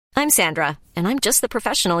I'm Sandra, and I'm just the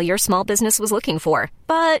professional your small business was looking for.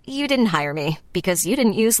 But you didn't hire me because you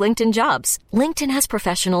didn't use LinkedIn Jobs. LinkedIn has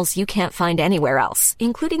professionals you can't find anywhere else,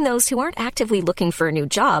 including those who aren't actively looking for a new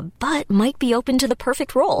job, but might be open to the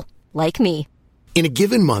perfect role, like me. In a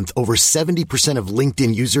given month, over 70% of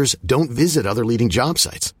LinkedIn users don't visit other leading job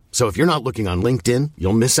sites. So if you're not looking on LinkedIn,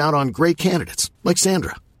 you'll miss out on great candidates like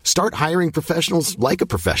Sandra. Start hiring professionals like a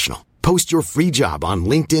professional. Post your free job on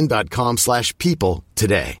linkedin.com/people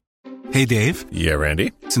today. Hey, Dave. Yeah,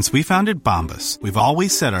 Randy. Since we founded Bombas, we've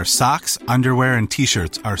always said our socks, underwear, and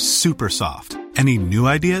T-shirts are super soft. Any new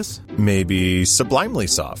ideas? Maybe sublimely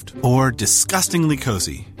soft. Or disgustingly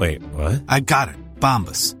cozy. Wait, what? I got it.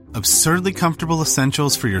 Bombas. Absurdly comfortable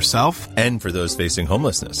essentials for yourself and for those facing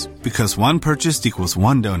homelessness. Because one purchased equals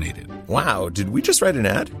one donated. Wow, did we just write an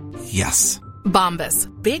ad? Yes. Bombas.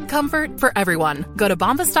 Big comfort for everyone. Go to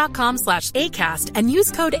bombas.com/ACAST and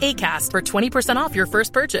use code ACAST for 20% off your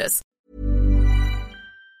first purchase.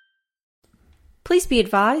 Please be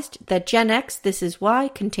advised that Gen X This Is Why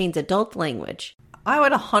contains adult language. I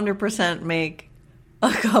would 100% make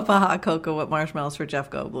a cup of hot cocoa with marshmallows for Jeff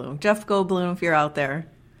Goldblum. Jeff Goldblum, if you're out there,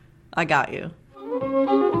 I got you.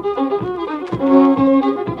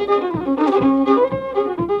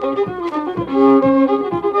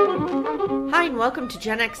 Hi, and welcome to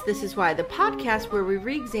Gen X This Is Why, the podcast where we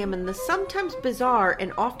re-examine the sometimes bizarre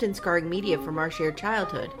and often scarring media from our shared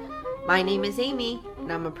childhood. My name is Amy,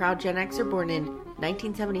 and I'm a proud Gen Xer born in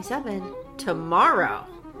 1977, tomorrow.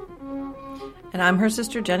 And I'm her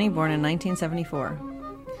sister Jenny, born in 1974.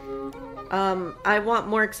 I want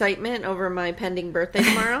more excitement over my pending birthday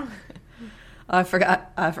tomorrow. I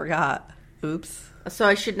forgot. Oops. So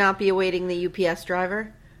I should not be awaiting the UPS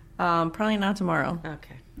driver? Probably not tomorrow.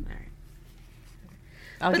 Okay, all right.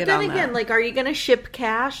 But then again, like, are you going to ship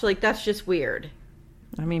cash? Like, that's just weird.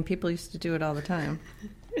 I mean, people used to do it all the time.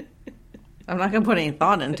 I'm not going to put any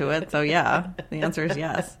thought into it, so yeah, the answer is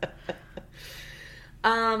yes.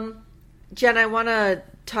 Jen, I want to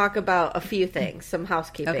talk about a few things, some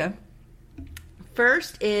housekeeping. Okay.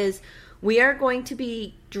 First is we are going to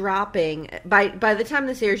be dropping, by the time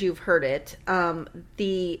this airs, you've heard it,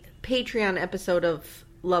 the Patreon episode of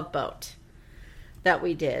Love Boat that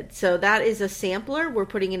we did. So that is a sampler. We're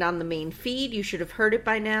putting it on the main feed. You should have heard it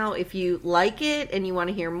by now. If you like it and you want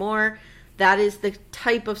to hear more, that is the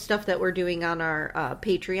type of stuff that we're doing on our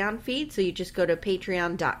Patreon feed. So you just go to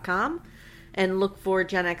patreon.com and look for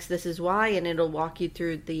Gen X This Is Why, and it'll walk you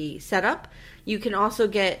through the setup. You can also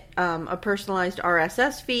get a personalized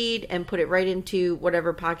RSS feed and put it right into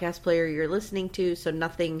whatever podcast player you're listening to, so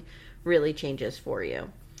nothing really changes for you.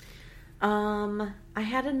 I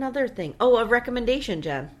had another thing. Oh, a recommendation,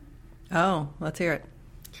 Jen. Oh, let's hear it.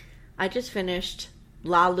 I just finished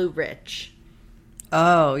Lalo Rich.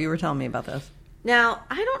 Oh, you were telling me about this. Now,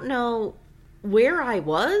 I don't know where I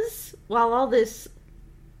was while all this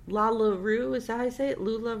LuLaRoe, is that how I say it?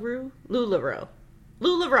 LuLaRoe?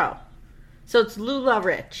 LuLaRoe. So it's Lula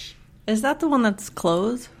Rich. Is that the one that's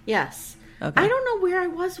closed? Yes. Okay. I don't know where I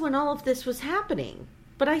was when all of this was happening,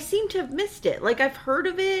 but I seem to have missed it. Like, I've heard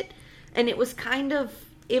of it, and it was kind of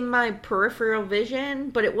in my peripheral vision,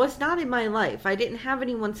 but it was not in my life. I didn't have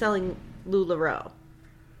anyone selling LuLaRoe.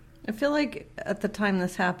 I feel like at the time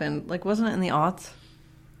this happened, like, wasn't it in the aughts?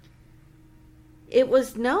 It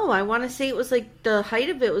was, no, I want to say it was like, the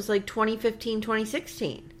height of it was like 2015,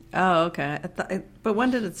 2016. Oh, okay. But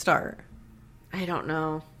when did it start? I don't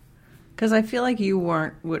know. Because I feel like you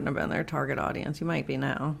wouldn't have been their target audience. You might be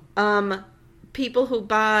now. People who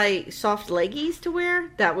buy soft leggies to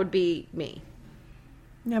wear, that would be me.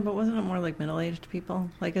 Yeah, but wasn't it more like middle-aged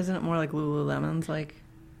people? Like, isn't it more like Lululemon's, like,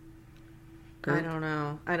 group? I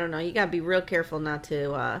don't know. You gotta be real careful not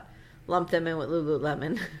to lump them in with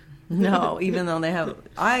Lululemon. No, even though they have...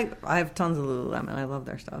 I have tons of Lululemon. I love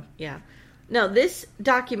their stuff. Yeah. No, this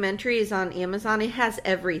documentary is on Amazon. It has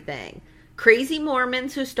everything. Crazy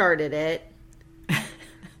Mormons who started it.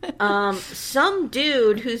 Some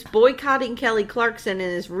dude who's boycotting Kelly Clarkson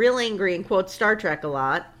and is real angry and quotes Star Trek a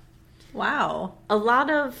lot. Wow. A lot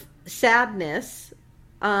of sadness.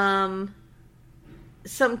 Some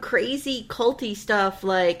crazy culty stuff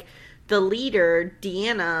like the leader,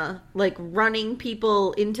 Deanna, like running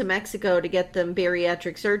people into Mexico to get them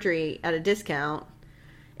bariatric surgery at a discount.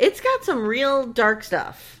 It's got some real dark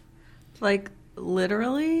stuff. Like,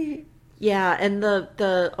 literally? Yeah, and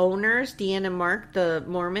the owners, Deanna and Mark, the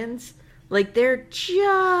Mormons, like, they're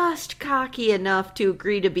just cocky enough to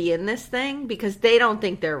agree to be in this thing because they don't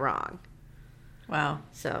think they're wrong. Wow.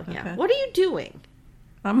 So, yeah. Okay. What are you doing?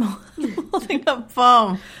 I'm holding up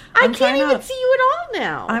foam. I can't even see you at all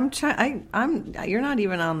now. I'm trying. You're not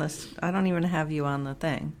even on this. I don't even have you on the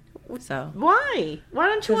thing. So Why? Why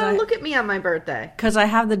don't you want to look at me on my birthday? because I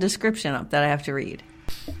have the description up that I have to read,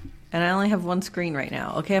 and I only have one screen right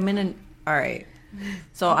now. Okay, all right.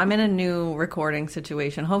 So I'm in a new recording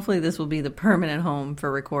situation. Hopefully this will be the permanent home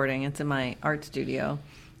for recording. It's in my art studio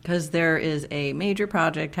because there is a major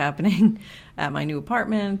project happening at my new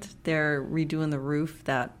apartment. They're redoing the roof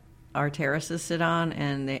that our terraces sit on,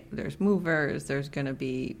 and there's movers. There's going to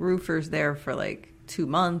be roofers there for like 2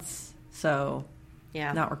 months. So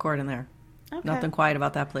Yeah. not recording there. Okay. Nothing quiet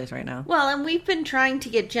about that place right now. Well, and we've been trying to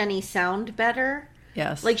get Jenny's sound better.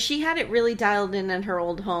 Yes. Like, she had it really dialed in her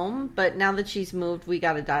old home, but now that she's moved, we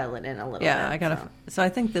got to dial it in a little bit. Yeah, I gotta. So I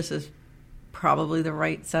think this is probably the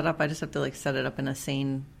right setup. I just have to like set it up in a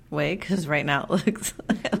sane way because right now I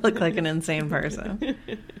look like an insane person.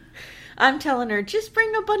 I'm telling her, just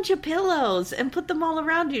bring a bunch of pillows and put them all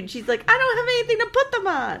around you. And she's like, I don't have anything to put them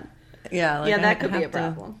on. Yeah, Yeah, I that could be a have to-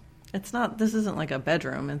 problem. It's not. This isn't like a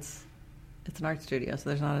bedroom. It's an art studio, so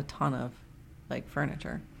there's not a ton of like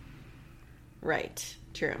furniture. Right.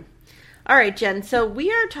 True. All right, Jen. So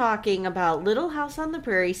we are talking about Little House on the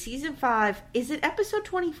Prairie, Season 5. Is it Episode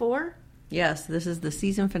 24? Yes, this is the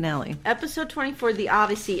season finale. Episode 24, The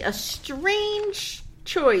Odyssey. A strange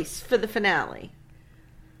choice for the finale.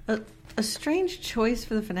 A strange choice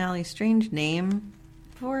for the finale. Strange name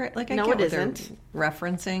for it. Like I No, get it what they're isn't.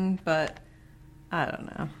 referencing, but I don't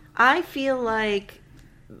know. I feel like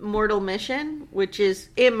Mortal Mission, which is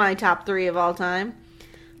in my top 3 of all time,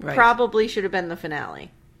 Right. probably should have been the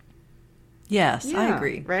finale. Yes, I Yeah,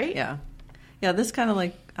 agree. right? Yeah. Yeah, this kind of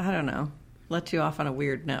like, I don't know, let you off on a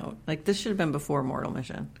weird note. Like, this should have been before Mortal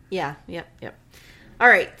Mission. Yeah, yep. All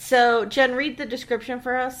right, so Jen, read the description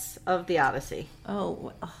for us of The Odyssey.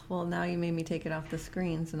 Oh, well, now you made me take it off the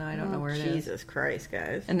screen, so now I don't know where it is. Jesus Christ,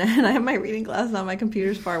 guys. And then I have my reading glasses on. My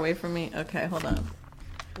computer's far away from me. Okay, hold on.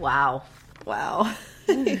 Wow. Wow.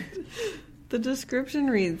 The description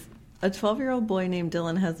reads, a 12-year-old boy named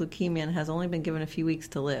Dylan has leukemia and has only been given a few weeks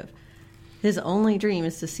to live. His only dream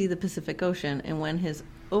is to see the Pacific Ocean, and when his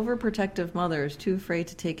overprotective mother is too afraid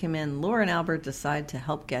to take him in, Laura and Albert decide to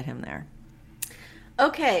help get him there.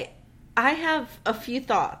 Okay, I have a few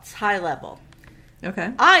thoughts, high level.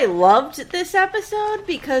 Okay. I loved this episode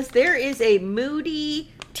because there is a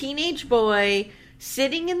moody teenage boy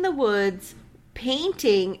sitting in the woods,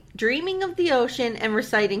 painting, dreaming of the ocean, and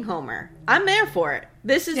reciting Homer. I'm there for it.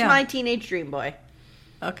 This is my teenage dream boy.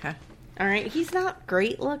 Okay. All right, he's not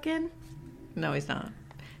great looking. No, he's not.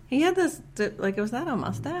 He had this, like, was that a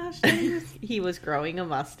mustache? He was growing a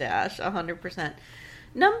mustache, 100%.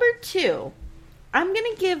 Number 2, I'm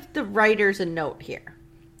going to give the writers a note here.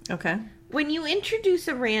 Okay. When you introduce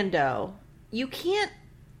a rando, you can't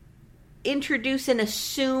introduce an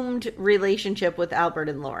assumed relationship with Albert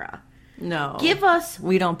and Laura. No.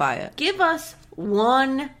 We don't buy it. Give us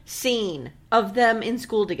one scene of them in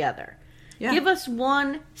school together. Yeah. Give us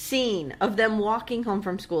one scene of them walking home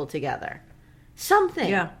from school together. Something.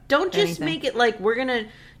 Yeah. Don't just Anything. make it like we're going to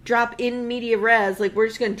drop in media res, like we're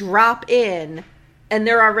just going to drop in and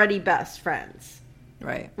they're already best friends.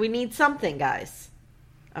 Right. We need something, guys.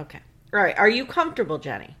 Okay. All right. Are you comfortable,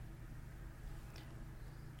 Jenny?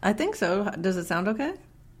 I think so. Does it sound okay?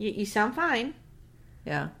 You sound fine.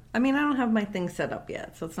 Yeah. I mean, I don't have my thing set up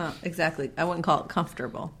yet, so it's not exactly, I wouldn't call it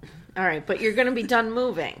comfortable. All right. But you're going to be done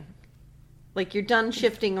moving. Like you're done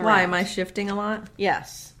shifting around. Why? Am I shifting a lot?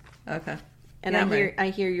 Yes. Okay. And Yeah, I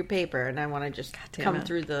hear your paper and I want to just damn come it.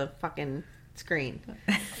 through the fucking screen.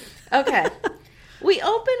 Okay. We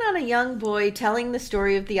open on a young boy telling the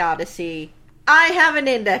story of the Odyssey. I have an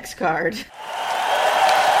index card.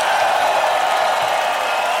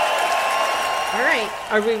 All right.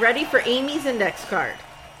 Are we ready for Amy's index card?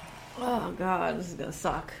 Oh, God. This is going to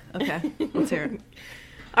suck. Okay. Let's hear it.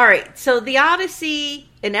 All right. So the Odyssey,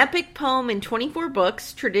 an epic poem in 24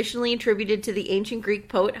 books, traditionally attributed to the ancient Greek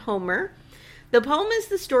poet Homer. The poem is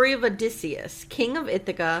the story of Odysseus, king of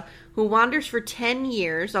Ithaca, who wanders for 10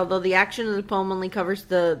 years, although the action of the poem only covers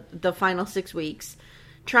the final 6 weeks,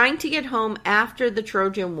 trying to get home after the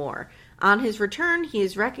Trojan War. On his return, he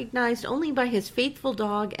is recognized only by his faithful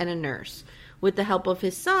dog and a nurse. With the help of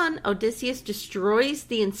his son, Odysseus destroys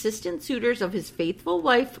the insistent suitors of his faithful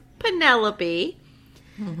wife, Penelope,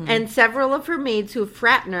 and several of her maids who have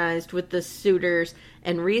fraternized with the suitors,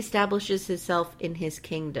 and reestablishes himself in his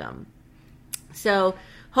kingdom. So,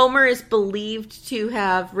 Homer is believed to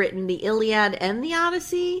have written the Iliad and the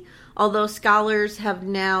Odyssey, although scholars have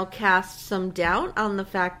now cast some doubt on the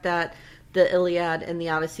fact that the Iliad and the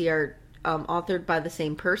Odyssey are authored by the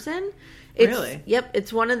same person. Really? Yep,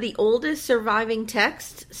 it's one of the oldest surviving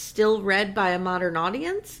texts still read by a modern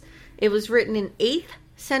audience. It was written in 8th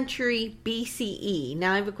century BCE.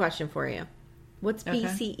 Now I have a question for you. What's Okay.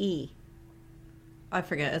 BCE? I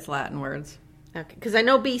forget. It's Latin words. Okay, because I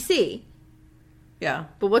know BC, Yeah.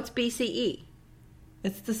 but what's BCE?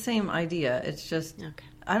 It's the same idea. It's just, Okay.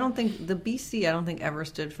 I don't think, the BC, I don't think ever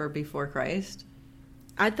stood for before Christ.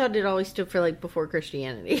 I thought it always stood for like before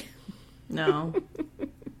Christianity. No.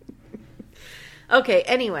 Okay,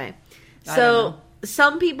 anyway. I don't So know.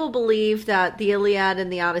 some people believe that the Iliad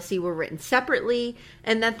and the Odyssey were written separately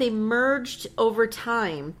and that they merged over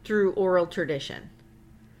time through oral tradition.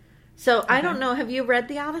 So I don't know. Have you read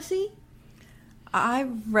the Odyssey?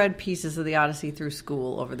 I've read pieces of the Odyssey through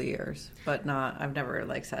school over the years, but I've never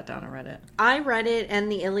like sat down and read it. I read it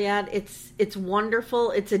and the Iliad. It's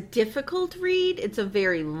wonderful. It's a difficult read. It's a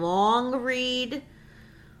very long read.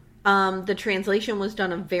 The translation was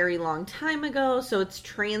done a very long time ago, so it's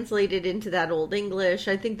translated into that Old English.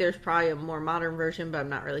 I think there's probably a more modern version, but I'm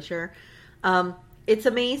not really sure. It's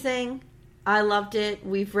amazing. I loved it.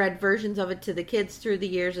 We've read versions of it to the kids through the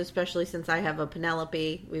years, especially since I have a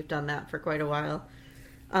Penelope. We've done that for quite a while.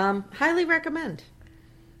 Highly recommend.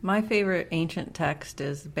 My favorite ancient text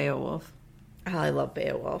is Beowulf. Oh, I love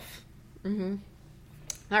Beowulf. Mm-hmm.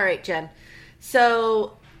 All right, Jen.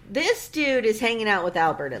 So this dude is hanging out with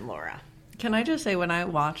Albert and Laura. Can I just say, when I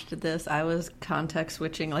watched this, I was context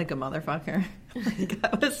switching like a motherfucker.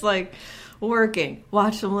 I was like, working,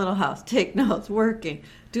 watch some Little House, take notes, working,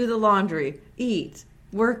 do the laundry, eat,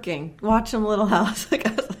 working, watch some Little House. Like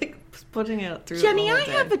I was like putting it through. Jenny, the whole I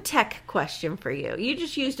day. have a tech question for you. You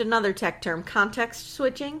just used another tech term, context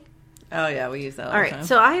switching. Oh yeah, we use that all All the right, time.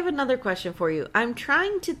 so I have another question for you. I'm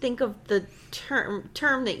trying to think of the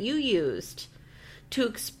term that you used to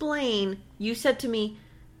explain. You said to me,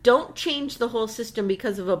 don't change the whole system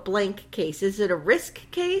because of a blank case. Is it a risk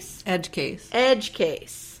case? Edge case. Edge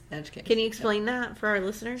case. Edge case. Can you explain that for our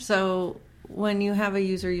listeners? So when you have a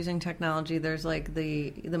user using technology, there's like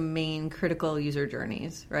the main critical user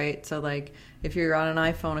journeys, right? So like if you're on an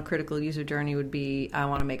iPhone, a critical user journey would be, I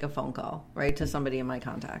want to make a phone call, right, to somebody in my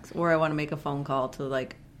contacts, or I want to make a phone call to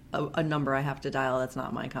like a number I have to dial that's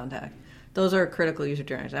not my contact. Those are critical user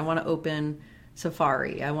journeys. I want to open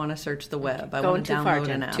Safari. I want to search the web. I Going want to too far, download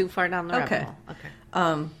Jen. an app. Too far down the rabbit Okay. hole.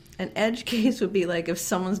 Okay. An edge case would be like if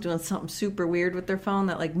someone's doing something super weird with their phone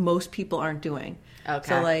that like most people aren't doing. Okay.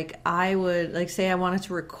 So like I would like say I wanted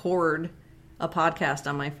to record a podcast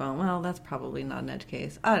on my phone. Well, that's probably not an edge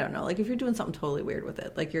case. I don't know. Like if you're doing something totally weird with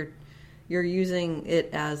it, like you're using it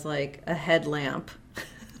as like a headlamp.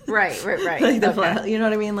 Right. Like the Okay. you know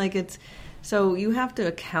what I mean? Like it's so you have to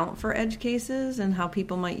account for edge cases and how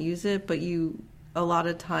people might use it, but a lot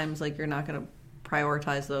of times like you're not going to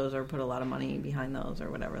prioritize those or put a lot of money behind those or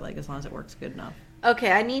whatever, like as long as it works good enough.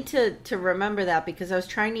 Okay, I need to remember that because I was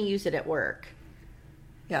trying to use it at work.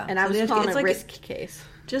 Yeah. And I So was the edge calling case- it it's a like- risk case.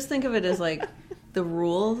 Just think of it as like the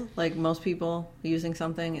rule, like most people using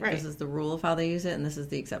something, Right. this is the rule of how they use it, and this is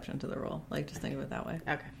the exception to the rule. Like, just think of it that way.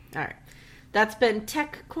 Okay, all right. That's been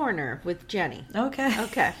Tech Corner with Jenny. Okay.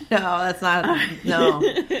 Okay. No, that's not. No,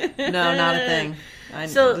 not a thing.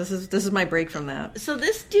 So- this is my break from that. So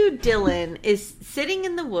this dude Dylan is sitting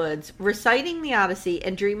in the woods reciting the Odyssey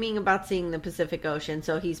and dreaming about seeing the Pacific Ocean.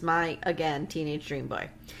 So he's my, again, teenage dream boy.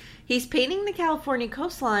 He's painting the California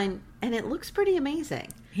coastline and it looks pretty amazing.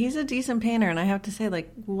 He's a decent painter, and I have to say, like,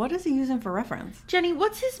 what is he using for reference? Jenny,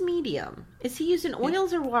 what's his medium? Is he using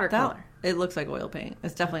oils or watercolor? It looks like oil paint.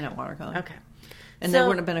 It's definitely not watercolor. Okay. And So- there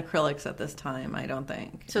wouldn't have been acrylics at this time, I don't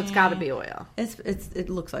think. So it's got to be oil. It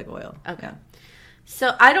looks like oil. Okay. Yeah.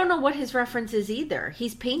 So I don't know what his reference is either.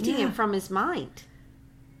 He's painting Yeah. it from his mind.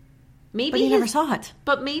 Maybe But he never saw it.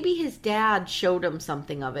 But maybe his dad showed him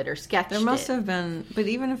something of it or sketched There must it. have been, but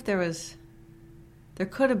even if there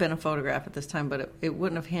could have been a photograph at this time, but it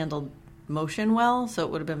wouldn't have handled motion well, so it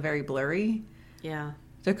would have been very blurry. Yeah.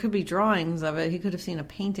 There could be drawings of it. He could have seen a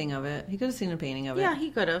painting of it. He could have seen a painting of it. Yeah, he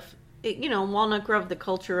could have. Walnut Grove, the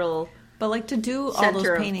cultural... But like to do all Center those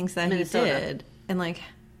of paintings that Minnesota. he did, and like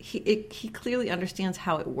he clearly understands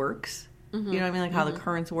how it works. You know what I mean? Like how the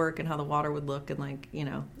currents work and how the water would look, and like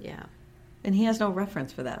Yeah. and he has no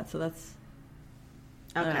reference for that. So that's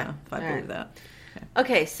I don't Okay. know if I All believe right. that.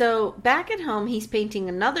 Okay, so back at home, he's painting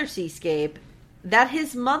another seascape that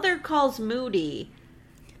his mother calls moody.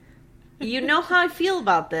 You know how I feel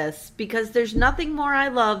about this, because there's nothing more I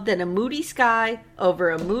love than a moody sky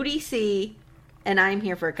over a moody sea, and I'm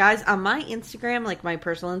here for it. Guys, on my Instagram, like my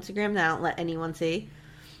personal Instagram that I don't let anyone see,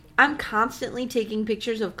 I'm constantly taking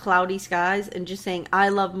pictures of cloudy skies and just saying, I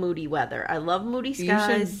love moody weather. I love moody You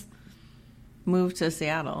skies. should move to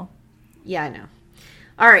Seattle. Yeah, I know.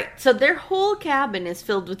 All right, so their whole cabin is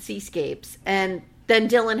filled with seascapes, and then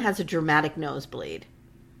Dylan has a dramatic nosebleed.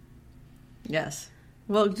 Yes.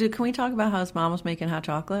 Well, can we talk about how his mom was making hot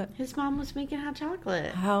chocolate? His mom was making hot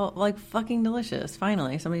chocolate. How, like, fucking delicious.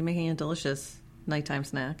 Finally, somebody making a delicious nighttime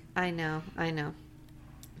snack. I know.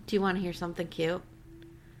 Do you want to hear something cute?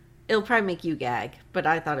 It'll probably make you gag, but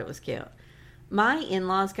I thought it was cute. My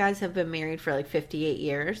in-laws, guys, have been married for like 58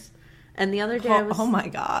 years. And the other day Oh my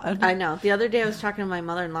God. I know. The other day I was talking to my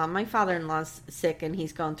mother-in-law. My father-in-law's sick and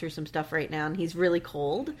he's going through some stuff right now and he's really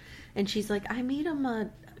cold. And she's like, I made him a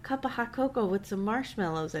cup of hot cocoa with some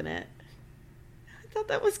marshmallows in it. I thought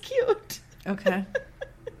that was cute. Okay.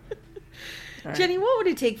 Right. Jenny, what would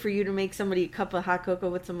it take for you to make somebody a cup of hot cocoa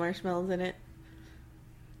with some marshmallows in it?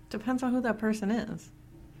 Depends on who that person is.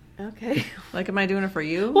 Okay. Like, am I doing it for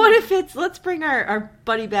you? What if it's, let's bring our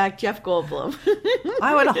buddy back, Jeff Goldblum.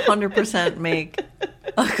 I would 100% make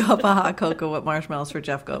a cup of hot cocoa with marshmallows for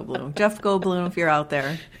Jeff Goldblum. Jeff Goldblum, if you're out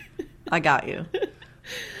there, I got you.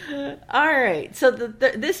 All right. So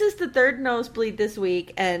this is the third nosebleed this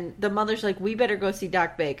week, and the mother's like, we better go see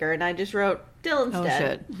Doc Baker. And I just wrote, Dylan's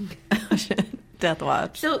dead. Oh, shit. Death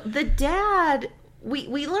watch. So the dad,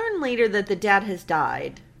 we learn later that the dad has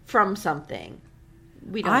died from something.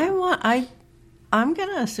 We don't know. I'm going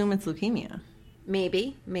to assume it's leukemia.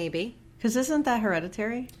 Maybe. Because isn't that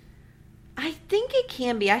hereditary? I think it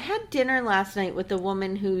can be. I had dinner last night with a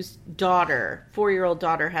woman whose daughter, 4-year-old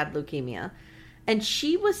daughter, had leukemia. And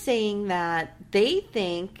she was saying that they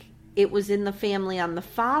think it was in the family on the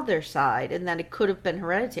father's side and that it could have been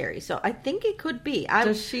hereditary. So I think it could be. I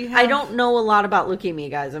don't know a lot about leukemia,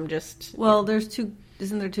 guys. I'm just... Well,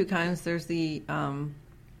 isn't there two kinds? There's the...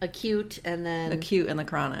 acute and then... Acute and the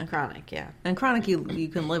chronic. Chronic, yeah. And chronic you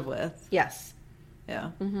can live with. Yes. Yeah.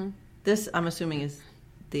 Mm-hmm. This, I'm assuming, is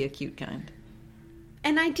the acute kind.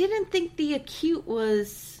 And I didn't think the acute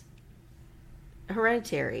was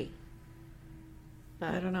hereditary.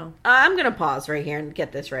 But I don't know. I'm going to pause right here and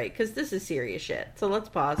get this right, because this is serious shit. So let's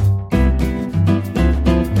pause.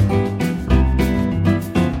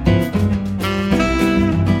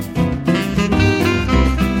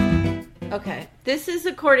 Okay. This is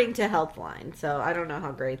according to Healthline, so I don't know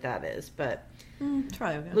how great that is, but...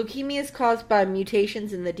 Try again. Leukemia is caused by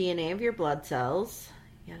mutations in the DNA of your blood cells.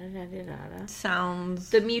 Yada, yada, yada. Sounds...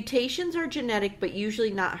 The mutations are genetic, but usually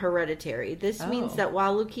not hereditary. This means that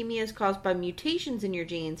while leukemia is caused by mutations in your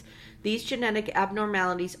genes, these genetic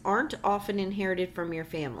abnormalities aren't often inherited from your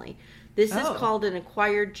family. This is called an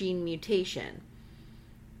acquired gene mutation.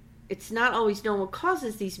 It's not always known what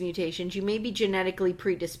causes these mutations. You may be genetically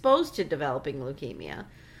predisposed to developing leukemia,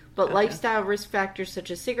 but lifestyle risk factors such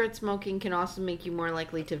as cigarette smoking can also make you more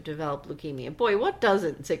likely to develop leukemia. Boy, what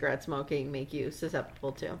doesn't cigarette smoking make you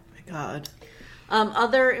susceptible to? Oh my God.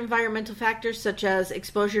 Other environmental factors such as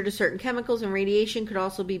exposure to certain chemicals and radiation could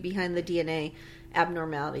also be behind the DNA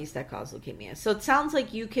abnormalities that cause leukemia. So it sounds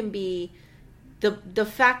like you can be... The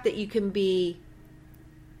fact that you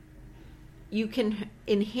can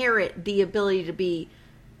inherit the ability to be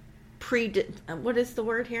what is the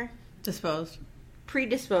word here?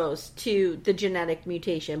 Predisposed to the genetic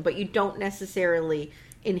mutation, but you don't necessarily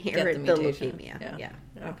inherit the leukemia. Yeah.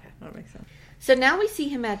 Okay. That makes sense. So now we see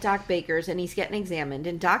him at Doc Baker's and he's getting examined,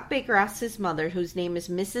 and Doc Baker asks his mother, whose name is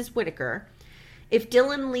Mrs. Whitaker, if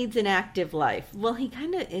Dylan leads an active life. Well, he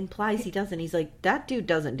kind of implies he doesn't. He's like, that dude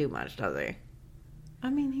doesn't do much, does he? I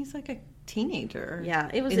mean, he's like a teenager. Yeah,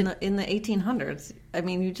 it was in the 1800s. I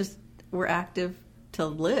mean, you just were active to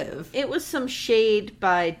live. It was some shade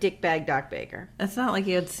by Dickbag Doc Baker. It's not like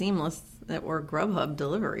he had Seamless or Grubhub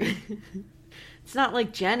delivery. It's not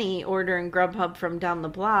like Jenny ordering Grubhub from down the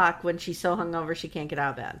block when she's so hungover she can't get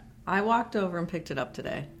out of bed. I walked over and picked it up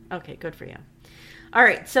today. Okay, good for you. All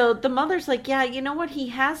right, so the mother's like, yeah, you know what? He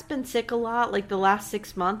has been sick a lot, like the last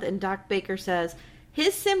 6 months, and Doc Baker says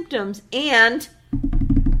his symptoms and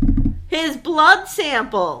his blood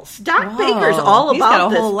samples. Doc Baker's all about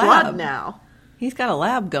this blood now. He's got a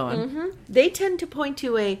lab going. Mm-hmm. They tend to point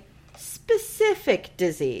to a specific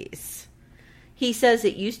disease. He says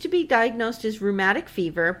it used to be diagnosed as rheumatic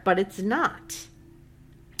fever, but it's not.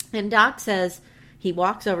 And Doc says he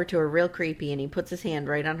walks over to her real creepy and he puts his hand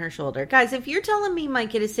right on her shoulder. Guys, if you're telling me my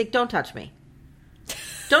kid is sick, don't touch me.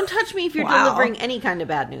 Don't touch me if you're delivering any kind of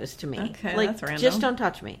bad news to me. Okay, like, that's random. Just don't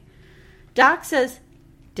touch me. Doc says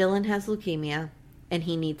Dylan has leukemia and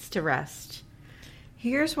he needs to rest.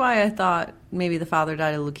 Here's why I thought maybe the father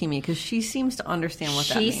died of leukemia, because she seems to understand what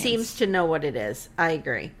that means. She seems to know what it is. I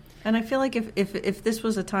agree. And I feel like if this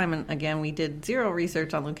was a time, and again, we did zero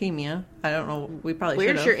research on leukemia. I don't know. We probably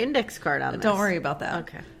should have. Where's your index card on this? Don't worry about that.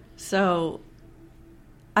 Okay. So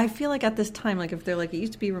I feel like at this time, like if they're like, it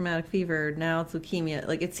used to be rheumatic fever, now it's leukemia.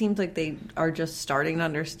 Like it seems like they are just starting to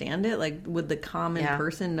understand it. Like would the common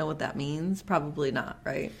person know what that means? Probably not,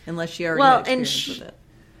 right? Unless she already had experience with it.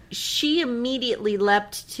 She immediately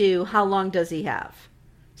leapt to how long does he have?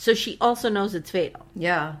 So she also knows it's fatal.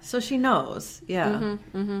 Yeah, so she knows. Yeah.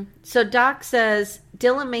 So Doc says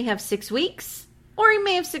Dylan may have 6 weeks or he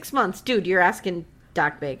may have 6 months. Dude, you're asking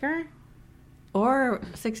Doc Baker? Or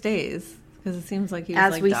 6 days. Because it seems like he was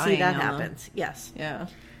As like we dying see that on happens. Yes. Yeah.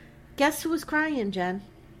 Guess who was crying, Jen?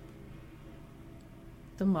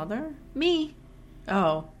 The mother? Me.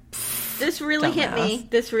 Oh. This really hit me.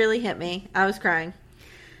 This really hit me. I was crying.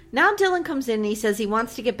 Now Dylan comes in and he says he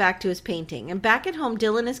wants to get back to his painting. And back at home,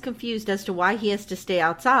 Dylan is confused as to why he has to stay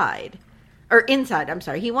outside. Or inside, I'm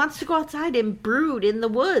sorry. He wants to go outside and brood in the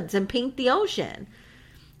woods and paint the ocean.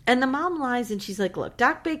 And the mom lies and she's like, look,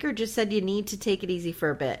 Doc Baker just said you need to take it easy for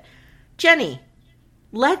a bit. Jenny,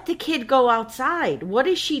 let the kid go outside. What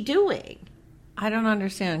is she doing? I don't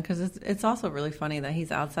understand, because it's also really funny that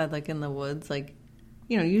he's outside, like, in the woods. Like,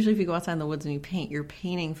 you know, usually if you go outside in the woods and you paint, you're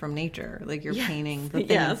painting from nature. Like, you're painting the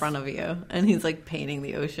thing in front of you. And he's, like, painting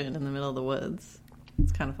the ocean in the middle of the woods.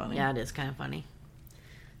 It's kind of funny. Yeah, it is kind of funny.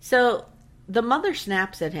 So the mother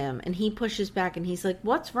snaps at him, and he pushes back, and he's like,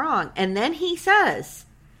 what's wrong? And then he says,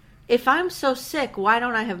 if I'm so sick, why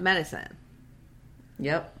don't I have medicine?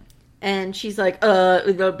 Yep. And she's like, blah,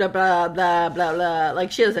 blah, blah, blah, blah, blah.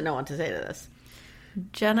 Like, she doesn't know what to say to this.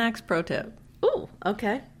 Gen X pro tip. Ooh,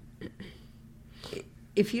 okay.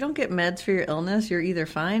 If you don't get meds for your illness, you're either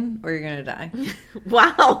fine or you're going to die.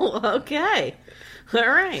 Wow, okay. All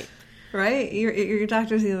right. Right? Your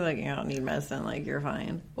doctor's either like, you don't need medicine, like, you're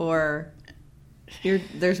fine. Or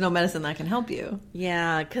there's no medicine that can help you.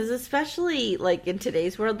 Yeah, because especially, like, in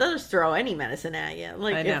today's world, they'll just throw any medicine at you.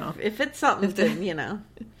 Like, I know. If it's something, then, you know.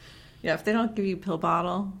 Yeah, if they don't give you a pill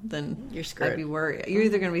bottle, then you're screwed. I'd be worried. You're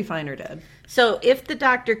either going to be fine or dead. So if the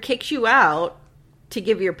doctor kicks you out to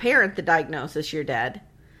give your parent the diagnosis, you're dead.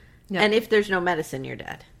 Yep. And if there's no medicine, you're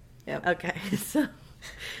dead. Yep. Okay, so...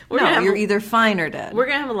 you're either fine or dead. We're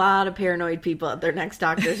going to have a lot of paranoid people at their next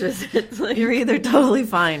doctor's visit. Like, you're either totally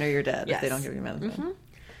fine or you're dead if they don't give you medicine. Mm-hmm.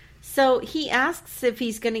 So he asks if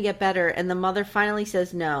he's going to get better, and the mother finally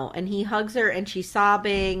says no. And he hugs her, and she's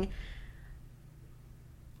sobbing.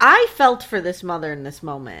 I felt for this mother in this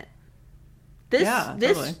moment.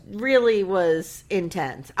 This really was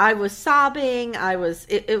intense. I was sobbing.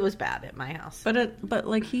 It was bad at my house. But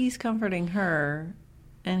like he's comforting her,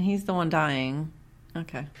 and he's the one dying.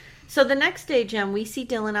 Okay. So the next day, Jen, we see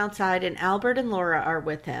Dylan outside, and Albert and Laura are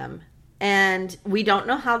with him. And we don't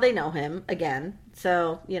know how they know him, again.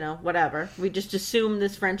 So, you know, whatever. We just assume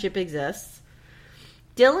this friendship exists.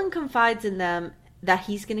 Dylan confides in them that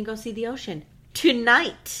he's going to go see the ocean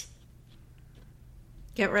tonight.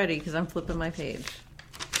 Get ready, because I'm flipping my page.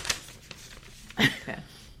 Okay.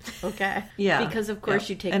 Okay. Yeah. Because, of course,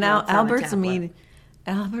 you take and notes Albert's on a tablet.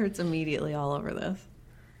 Albert's immediately all over this.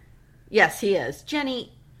 Yes, he is.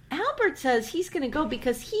 Jenny, Albert says he's going to go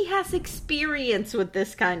because he has experience with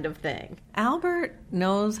this kind of thing. Albert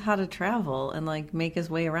knows how to travel and, like, make his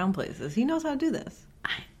way around places. He knows how to do this.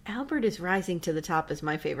 Albert is rising to the top as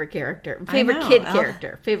my favorite character. Favorite kid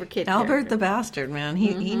character. Albert the bastard, man.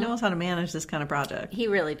 He knows how to manage this kind of project. He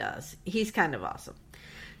really does. He's kind of awesome.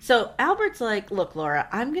 So Albert's like, look, Laura,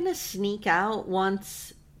 I'm going to sneak out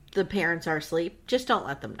once the parents are asleep. Just don't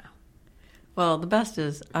let them know. Well, the best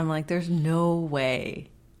is, I'm like, there's no way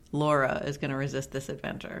Laura is going to resist this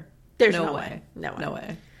adventure. There's no way. No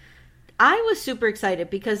way. I was super excited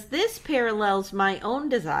because this parallels my own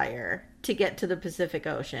desire to get to the Pacific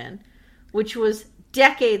Ocean, which was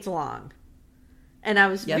decades long. And I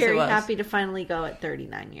was very happy to finally go at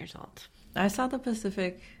 39 years old. I saw the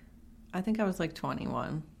Pacific, I think I was like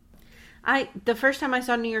 21. The first time I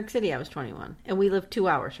saw New York City, I was 21. And we lived 2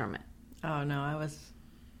 hours from it. Oh, no, I was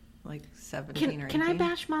like 17 or 18. Can I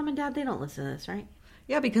bash Mom and Dad? They don't listen to this, right?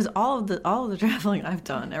 Yeah, because all of the traveling I've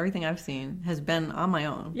done, everything I've seen, has been on my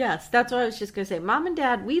own. Yes, that's what I was just going to say. Mom and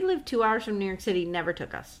Dad, we lived 2 hours from New York City, never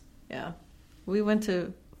took us. Yeah. We went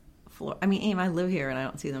to Florida. I mean, Aim, I live here and I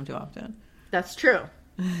don't see them too often. That's true.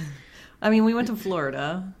 I mean, we went to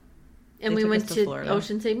Florida. And we went to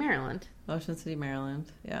Ocean City, Maryland. Ocean City, Maryland,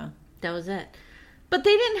 yeah. That was it. But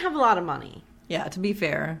they didn't have a lot of money. Yeah, to be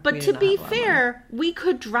fair. But to be fair, we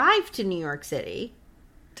could drive to New York City.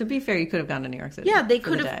 To be fair, you could have gone to New York City. Yeah, they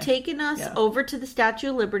could have taken us over to the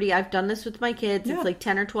Statue of Liberty. I've done this with my kids. Yeah. It's like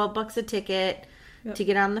 $10 or $12 a ticket to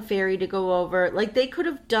get on the ferry to go over. Like, they could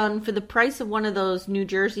have done, for the price of one of those New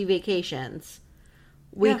Jersey vacations,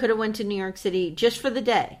 we could have went to New York City just for the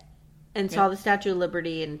day and saw the Statue of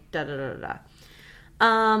Liberty and da-da-da-da-da.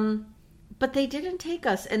 But they didn't take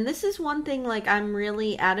us. And this is one thing, like, I'm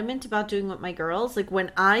really adamant about doing with my girls. Like,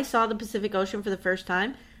 when I saw the Pacific Ocean for the first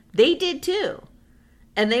time, they did too.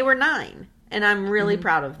 And they were 9. And I'm really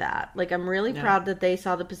proud of that. Like, I'm really proud that they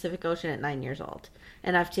saw the Pacific Ocean at 9 years old.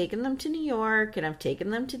 And I've taken them to New York, and I've taken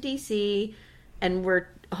them to D.C., and we're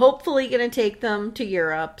hopefully going to take them to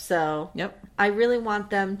Europe. So I really want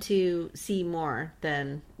them to see more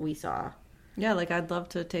than we saw. Yeah, like, I'd love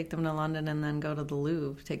to take them to London and then go to the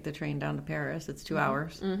Louvre, take the train down to Paris. It's 2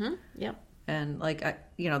 hours. Mm-hmm. Yep. And, like,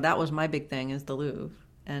 that was my big thing, is the Louvre.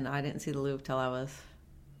 And I didn't see the Louvre till I was,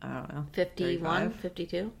 I don't know, 51, 35.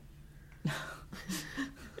 52?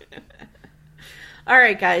 All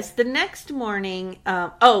right, guys. The next morning...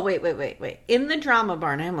 wait. In the drama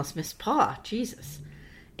barn... I almost missed Pa. Jesus.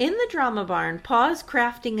 In the drama barn, Pa's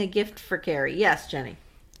crafting a gift for Carrie. Yes, Jenny.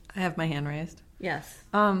 I have my hand raised. Yes.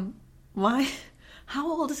 Why?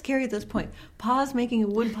 How old is Carrie at this point? Pa's making a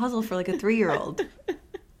wood puzzle for like a 3-year-old.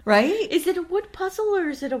 Right? Is it a wood puzzle or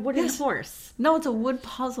is it a wooden horse? No, it's a wood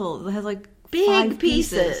puzzle. It has like big 5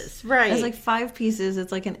 pieces. Right. It has like 5 pieces.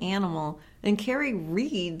 It's like an animal. And Carrie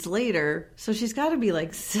reads later, so she's got to be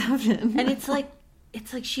like 7. And it's like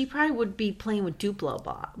she probably would be playing with Duplo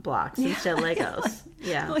blocks instead of Legos.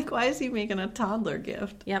 Yeah. Like, why is he making a toddler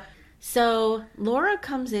gift? Yep. So Laura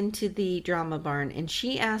comes into the drama barn and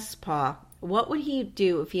she asks Pa, what would he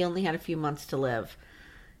do if he only had a few months to live?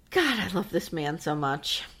 God, I love this man so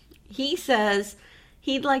much. He says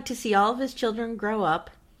he'd like to see all of his children grow up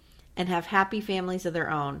and have happy families of their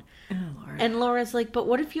own. Oh, Lord. And Laura's like, but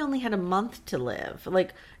what if you only had a month to live?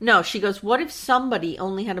 Like, no, she goes, what if somebody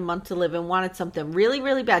only had a month to live and wanted something really,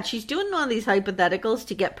 really bad? She's doing one of these hypotheticals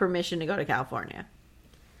to get permission to go to California.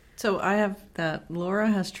 So I have that Laura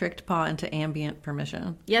has tricked Pa into ambient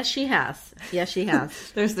permission. Yes, she has. Yes, she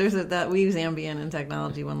has. there's that we use ambient in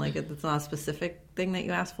technology when like it's not a specific thing that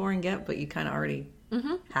you ask for and get, but you kind of already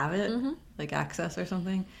have it, like access or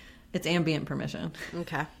something. It's ambient permission.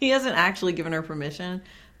 Okay. He hasn't actually given her permission,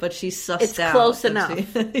 but she's sussed it's out. Close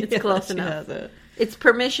enough. It's yeah, close enough. It's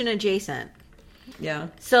permission adjacent. Yeah.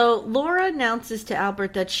 So Laura announces to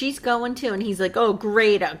Albert that she's going to, and he's like, oh,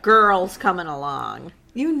 great, a girl's coming along.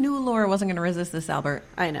 You knew Laura wasn't going to resist this, Albert.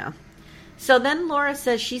 I know. So then Laura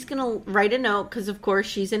says she's going to write a note, because of course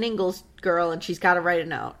she's an Ingalls girl, and she's got to write a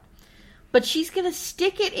note. But she's going to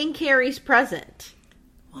stick it in Carrie's present.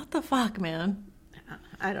 What the fuck, man?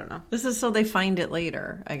 I don't know. This is so they find it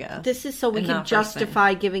later, I guess. This is so we can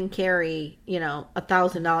justify giving Carrie,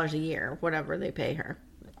 $1,000 a year, whatever they pay her.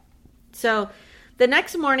 So the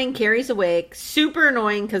next morning, Carrie's awake, super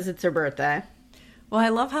annoying because it's her birthday. Well, I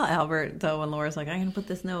love how Albert, though, when Laura's like, I'm going to put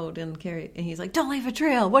this note in Carrie, and he's like, don't leave a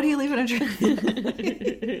trail. What are you leaving a trail?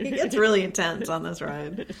 He gets really intense on this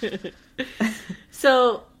ride.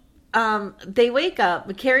 So they wake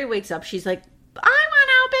up. Carrie wakes up. She's like, I want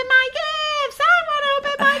to open my gifts. I want to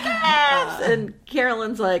open my gifts. And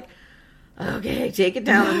Carolyn's like, okay, take it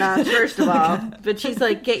down a notch, first of all. But she's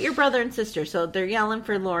like, get your brother and sister. So they're yelling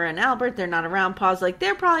for Laura and Albert. They're not around. Pa's like,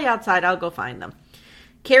 they're probably outside. I'll go find them.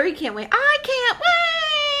 Carrie can't wait. I can't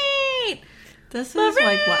wait. This is Marissa,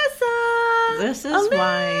 like what? This is Alyssa.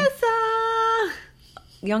 why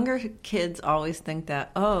younger kids always think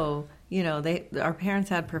that, our parents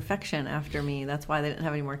had perfection after me. That's why they didn't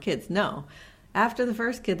have any more kids. No. After the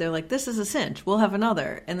first kid, they're like, this is a cinch. We'll have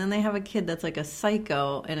another. And then they have a kid that's like a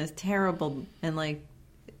psycho and is terrible and like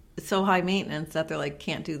so high maintenance that they're like,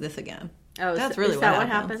 can't do this again. Oh, that's is that what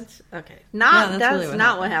happens? Okay. That's really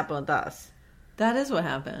not what happened with us. That is what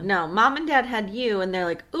happened. No, Mom and Dad had you, and they're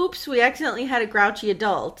like, oops, we accidentally had a grouchy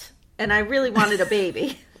adult, and I really wanted a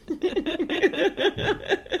baby.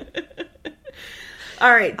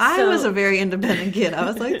 All right, I was a very independent kid. I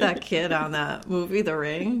was like that kid on that movie, The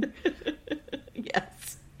Ring.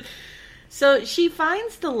 Yes. So she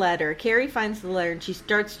finds the letter. Carrie finds the letter, and she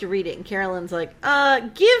starts to read it, and Carolyn's like,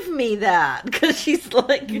 give me that. Because she's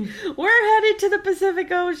like, we're headed to the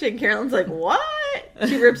Pacific Ocean. Carolyn's like, what?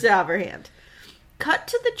 She rips it out of her hand. Cut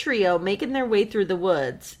to the trio making their way through the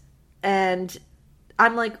woods, and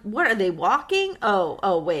I'm like, what are they walking?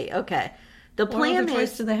 Oh, wait, okay. The plan what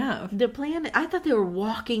choice do they have? The plan, I thought they were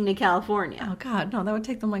walking to California. Oh, God, no, that would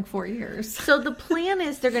take them like 4 years. So the plan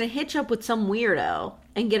is they're going to hitch up with some weirdo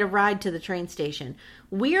and get a ride to the train station.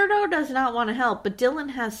 Weirdo does not want to help, but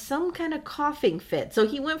Dylan has some kind of coughing fit. So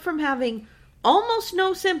he went from having almost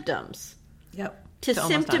no symptoms to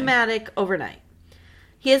symptomatic overnight.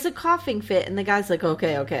 He has a coughing fit, and the guy's like,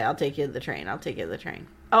 okay, I'll take you to the train.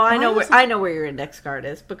 Oh, I know where your index card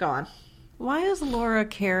is, but go on. Why is Laura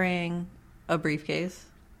carrying a briefcase?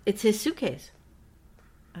 It's his suitcase.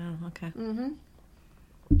 Oh, okay. Mm-hmm.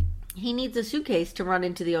 He needs a suitcase to run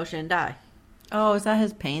into the ocean and die. Oh, is that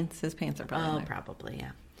his paints? His paints are probably Oh, there. probably,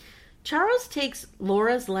 yeah. Charles takes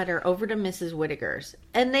Laura's letter over to Mrs. Whittaker's,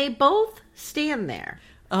 and they both stand there.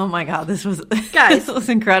 Oh my God, this was Guys, this was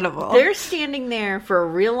incredible. They're standing there for a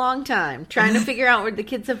real long time, trying to figure out where the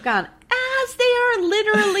kids have gone, as they are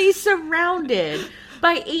literally surrounded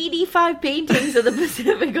by 85 paintings of the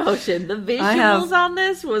Pacific Ocean. The visuals on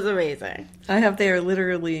this was amazing. There are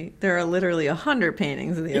literally 100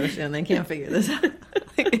 paintings of the ocean. They can't figure this out.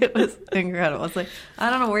 It was incredible. It's like, I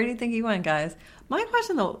don't know, where do you think he went, guys? My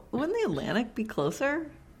question though, wouldn't the Atlantic be closer?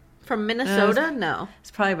 From Minnesota? No.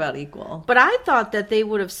 It's probably about equal. But I thought that they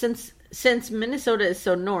would have, since Minnesota is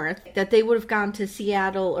so north, that they would have gone to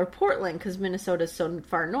Seattle or Portland because Minnesota is so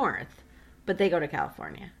far north. But they go to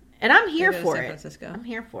California. And I'm here for San it. Francisco. I'm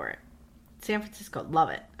here for it. San Francisco.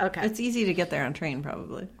 Love it. Okay. It's easy to get there on train,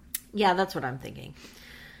 probably. Yeah, that's what I'm thinking.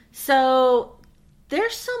 So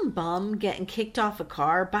there's some bum getting kicked off a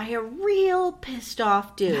car by a real pissed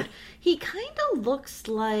off dude. He kind of looks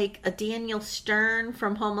like a Daniel Stern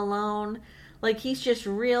from Home Alone. Like he's just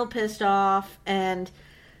real pissed off. And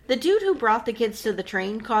the dude who brought the kids to the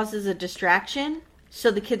train causes a distraction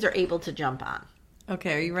so the kids are able to jump on.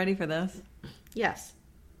 Okay, are you ready for this? Yes.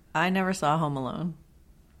 I never saw Home Alone.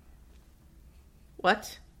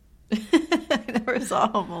 What? I never saw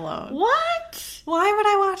Home Alone. What? Why would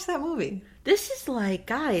I watch that movie? This is like,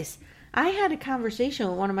 guys, I had a conversation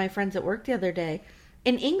with one of my friends at work the other day,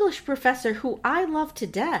 an English professor who I love to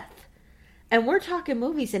death. And we're talking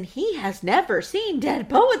movies, and he has never seen Dead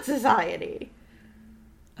Poets Society.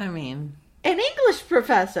 I mean... An English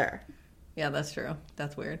professor. Yeah, that's true.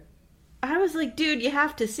 That's weird. I was like, dude, you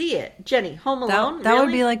have to see it. Jenny, Home Alone? That really?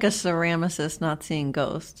 would be like a ceramicist not seeing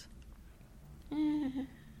Ghost.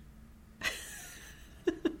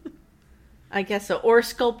 I guess so. Or a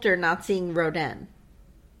sculptor not seeing Rodin.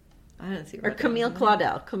 I didn't see Or Rodin. Camille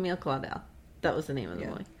Claudel. Camille Claudel. That was the name of the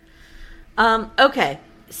movie. Okay,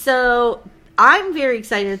 so I'm very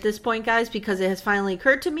excited at this point, guys, because it has finally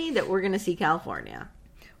occurred to me that we're going to see California.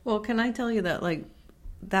 Well, can I tell you that, like,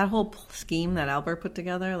 that whole scheme that Albert put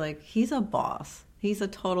together, like, he's a boss. He's a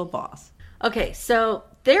total boss. Okay, so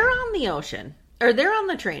they're on the ocean. Or they're on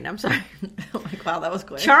the train, I'm sorry. Like, wow, that was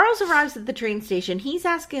quick. Charles arrives at the train station. He's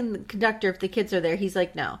asking the conductor if the kids are there. He's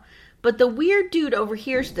like, no. But the weird dude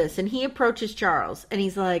overhears this, and he approaches Charles, and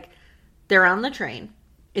he's like, they're on the train.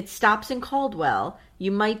 It stops in Caldwell.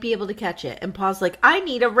 You might be able to catch it. And Pa's like, I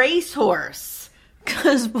need a racehorse.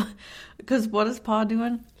 Because what is Pa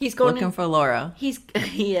doing? He's going looking for Laura. He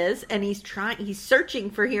is, and he's searching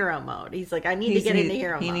for hero mode. He's like, I need to get into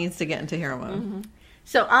hero mode. He needs to get into hero mode. Mm-hmm.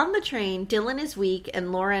 So on the train, Dylan is weak,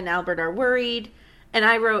 and Laura and Albert are worried. And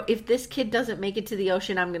I wrote, if this kid doesn't make it to the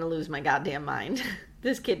ocean, I'm going to lose my goddamn mind.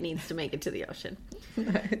 This kid needs to make it to the ocean.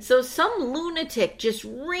 Nice. So some lunatic just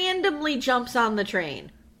randomly jumps on the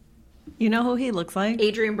train. You know who he looks like?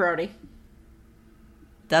 Adrian Brody.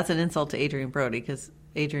 That's an insult to Adrian Brody, because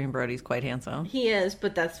Adrian Brody's quite handsome. He is,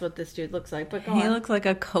 but that's what this dude looks like. But go he on. looks like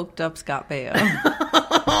a coked up Scott Baio.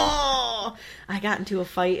 I got into a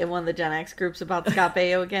fight in one of the Gen X groups about Scott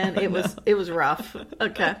Baio again. It was rough.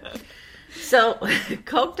 Okay. So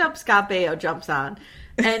coked up Scott Baio jumps on,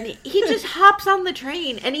 and he just hops on the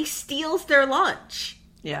train and he steals their lunch.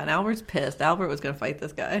 Yeah, and Albert's pissed. Albert was going to fight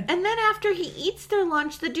this guy. And then after he eats their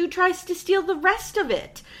lunch, the dude tries to steal the rest of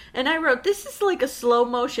it. And I wrote, this is like a slow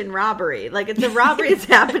motion robbery. Like it's a robbery that's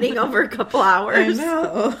happening over a couple hours. I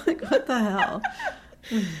know. Like, what the hell?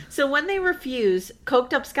 So when they refuse,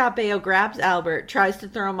 coked up Scott Baio grabs Albert, tries to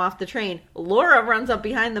throw him off the train. Laura runs up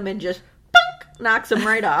behind them and just knocks him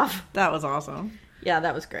right off. That was awesome. Yeah,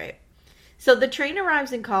 that was great. So the train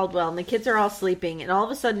arrives in Caldwell, and the kids are all sleeping, and all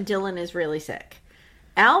of a sudden Dylan is really sick.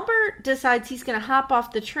 Albert decides he's going to hop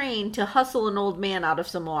off the train to hustle an old man out of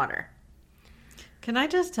some water. Can I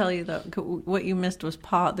just tell you, though, what you missed was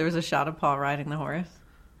Pa. There was a shot of Pa riding the horse.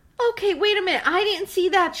 Okay, wait a minute. I didn't see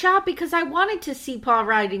that shot because I wanted to see Pa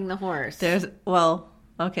riding the horse. Define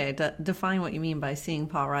what you mean by seeing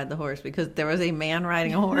Pa ride the horse, because there was a man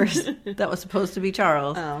riding a horse that was supposed to be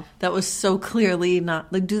Charles. Oh. That was so clearly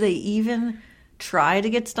not. Like, do they even try to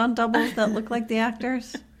get stunt doubles that look like the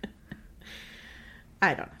actors?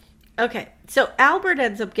 I don't know. Okay, so Albert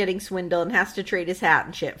ends up getting swindled and has to trade his hat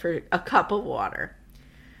and shit for a cup of water.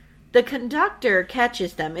 The conductor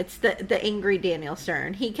catches them. It's the angry Daniel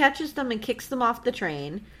Stern. He catches them and kicks them off the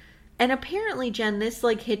train. And apparently, Jen, this,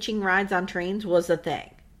 like, hitching rides on trains was a thing.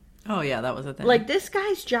 Oh, yeah, that was a thing. Like, this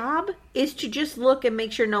guy's job is to just look and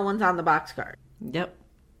make sure no one's on the boxcar. Yep.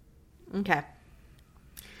 Okay.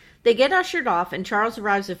 They get ushered off, and Charles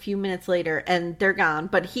arrives a few minutes later, and they're gone.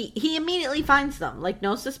 But he immediately finds them. Like,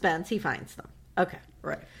 no suspense, he finds them. Okay.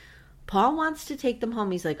 Right. Paul wants to take them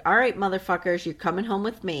home. He's like, all right, motherfuckers, you're coming home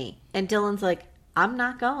with me. And Dylan's like, I'm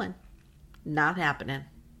not going. Not happening.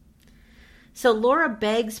 So Laura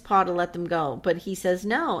begs Paul to let them go, but he says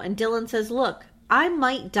no. And Dylan says, look, I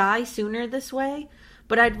might die sooner this way,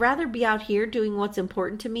 but I'd rather be out here doing what's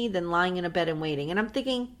important to me than lying in a bed and waiting. And I'm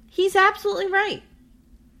thinking, he's absolutely right.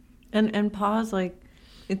 And Paul's like,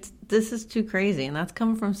 this is too crazy. And that's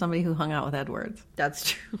coming from somebody who hung out with Edwards.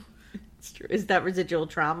 That's true. It's true. Is that residual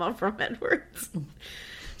trauma from Edwards?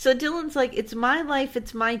 So Dylan's like, it's my life.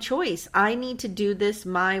 It's my choice. I need to do this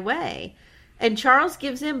my way. And Charles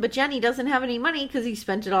gives in, but Jenny doesn't have any money because he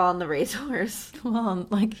spent it all on the racehorse. Well,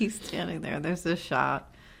 like, he's standing there. There's this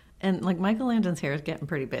shot. And, like, Michael Landon's hair is getting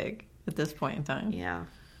pretty big at this point in time. Yeah.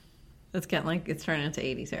 It's getting, like, it's turning into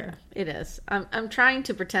 80s hair. It is. I'm trying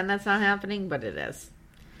to pretend that's not happening, but it is.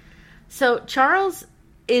 So Charles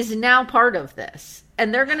is now part of this.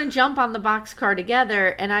 And they're going to jump on the boxcar together.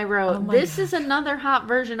 And I wrote, this is another hot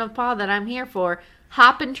version of Paul that I'm here for.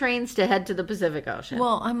 Hopping trains to head to the Pacific Ocean.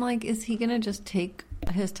 Well, I'm like, is he going to just take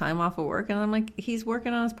his time off of work? And I'm like, he's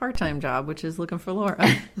working on his part-time job, which is looking for Laura.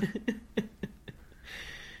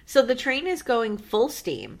 So the train is going full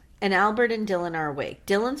steam, and Albert and Dylan are awake.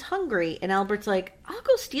 Dylan's hungry, and Albert's like, I'll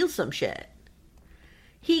go steal some shit.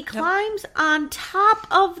 He climbs on top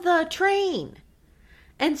of the train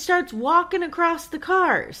and starts walking across the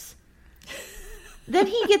cars. Then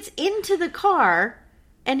he gets into the car,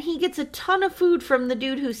 and he gets a ton of food from the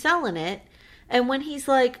dude who's selling it. And when he's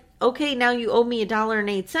like, okay, now you owe me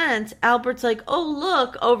 $1.08, Albert's like, oh,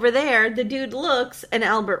 look, over there. The dude looks, and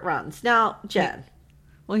Albert runs. Now, Jen.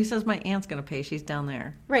 Well, he says, my aunt's going to pay. She's down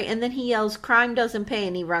there. Right, and then he yells, crime doesn't pay,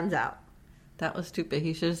 and he runs out. That was stupid.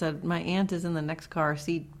 He should have said, my aunt is in the next car,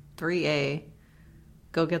 seat 3A.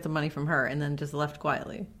 Go get the money from her, and then just left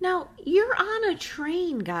quietly. Now, you're on a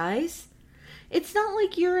train, guys. It's not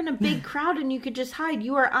like you're in a big crowd and you could just hide.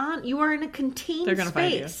 You are in a contained They're gonna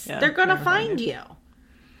space. Find you. Yeah, they're gonna find you.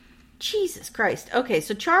 Jesus Christ. Okay,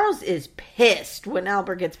 so Charles is pissed when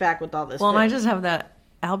Albert gets back with all this. Well, and I just have that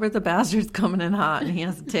Albert the bastard's coming in hot and he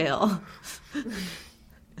has a tail.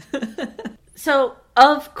 So,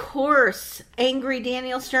 of course, angry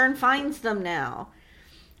Daniel Stern finds them now.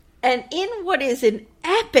 And in what is an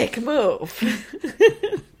epic move,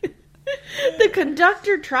 the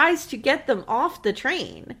conductor tries to get them off the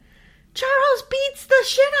train. Charles beats the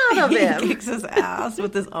shit out of him. He kicks his ass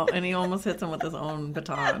with his own, and he almost hits him with his own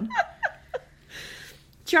baton.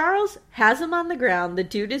 Charles has him on the ground. The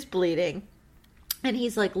dude is bleeding. And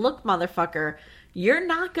he's like, look, motherfucker, you're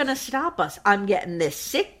not going to stop us. I'm getting this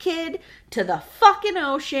sick kid to the fucking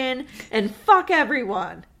ocean and fuck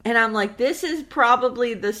everyone. And I'm like, this is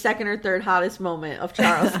probably the second or third hottest moment of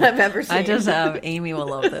Charles I've ever seen. I just have, Amy will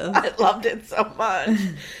love this. I loved it so much.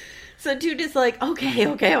 So dude is like,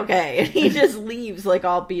 okay. And he just leaves like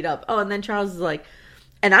all beat up. Oh, and then Charles is like,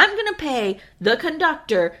 and I'm going to pay the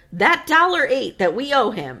conductor that $1.08 that we owe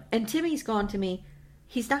him. And Timmy's gone to me,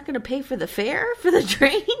 he's not going to pay for the fare for the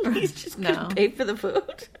train? He's just going to pay for the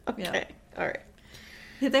food? Okay. Yeah. All right.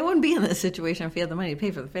 They wouldn't be in this situation if he had the money to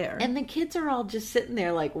pay for the fare. And the kids are all just sitting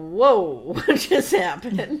there like, whoa, what just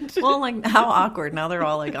happened? Well, like, how awkward. Now they're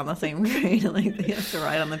all, like, on the same train. Like, they have to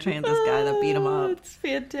ride on the train with this guy that beat him up. It's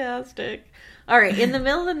fantastic. All right, in the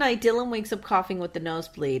middle of the night, Dylan wakes up coughing with the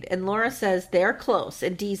nosebleed. And Laura says they're close.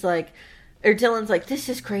 And Dylan's like, this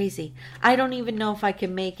is crazy. I don't even know if I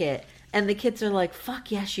can make it. And the kids are like,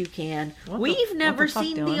 fuck yes, you can. We've never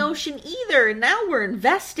seen the ocean either. And now we're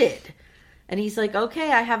invested. And he's like,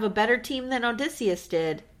 okay, I have a better team than Odysseus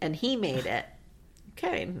did, and he made it.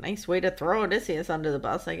 Okay, nice way to throw Odysseus under the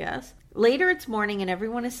bus, I guess. Later it's morning, and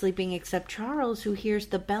everyone is sleeping except Charles, who hears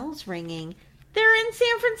the bells ringing. They're in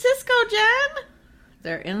San Francisco, Jen!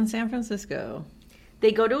 They're in San Francisco.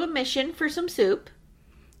 They go to a mission for some soup.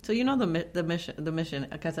 So you know the mission,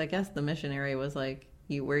 because I guess the mission area was like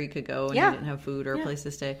where you could go and you didn't have food or a place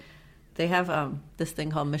to stay. They have this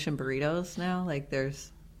thing called Mission Burritos now. Like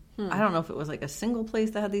there's... I don't know if it was like a single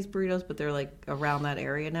place that had these burritos, but they're like around that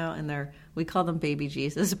area now, and we call them baby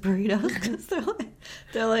Jesus burritos because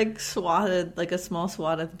they're like swatted, like a small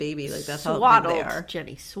swatted baby, like that's how big they are.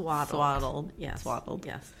 Jenny, swaddled. Swaddled. Yes. Swaddled.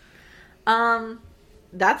 Yes.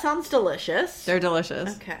 That sounds delicious. They're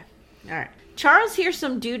delicious. Okay. All right. Charles hears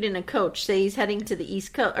some dude in a coach say he's heading to the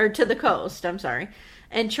East Coast, or to the coast. I'm sorry.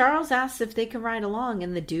 And Charles asks if they can ride along,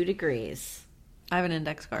 and the dude agrees. I have an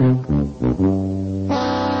index card.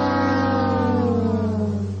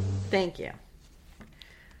 Thank you.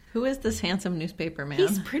 Who is this handsome newspaper man?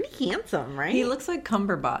 He's pretty handsome, right? He looks like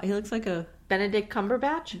Cumberbatch. He looks like a... Benedict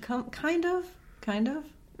Cumberbatch? Kind of.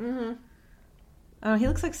 Mm-hmm. Oh, he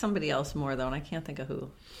looks like somebody else more, though, and I can't think of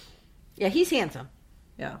who. Yeah, he's handsome.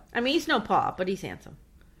 Yeah. I mean, he's no Paw, but he's handsome.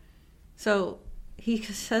 So, he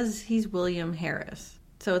says he's William Harris.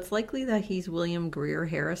 So, it's likely that he's William Greer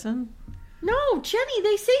Harrison? No, Jenny,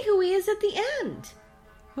 they say who he is at the end.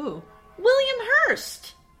 Who? William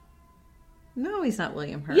Hearst. No, he's not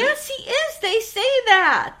William Hearst. Yes, he is. They say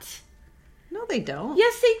that. No, they don't.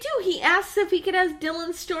 Yes, they do. He asks if he could have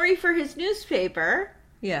Dylan's story for his newspaper.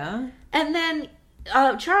 Yeah. And then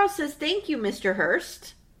Charles says, thank you, Mr.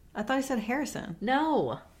 Hearst. I thought he said Harrison.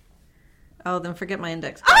 No. Oh, then forget my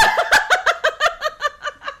index card.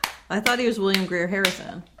 I thought he was William Greer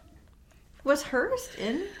Harrison. Was Hearst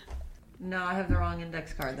in? No, I have the wrong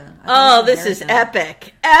index card then. Oh, this is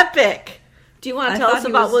epic. Epic. Do you want to tell us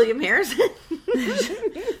about William Harrison?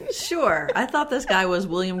 Sure. I thought this guy was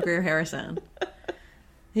William Greer Harrison.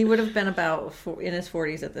 He would have been about in his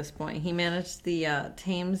 40s at this point. He managed the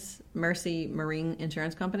Thames Mersey Marine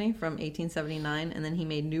Insurance Company from 1879, and then he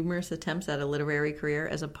made numerous attempts at a literary career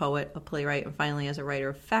as a poet, a playwright, and finally as a writer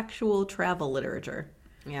of factual travel literature.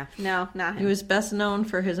 Yeah. No, not him. He was best known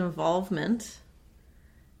for his involvement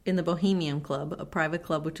in the Bohemian Club, a private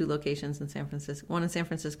club with 2 locations in San Francisco, one in San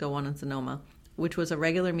Francisco, one in Sonoma, which was a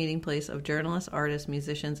regular meeting place of journalists, artists,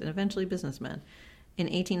 musicians, and eventually businessmen. In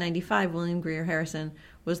 1895, William Greer Harrison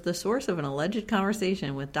was the source of an alleged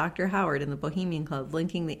conversation with Dr. Howard in the Bohemian Club,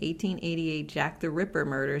 linking the 1888 Jack the Ripper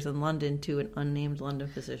murders in London to an unnamed London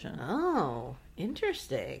physician. Oh,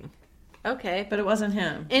 interesting. Okay. But it wasn't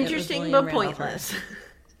him. Interesting, but pointless.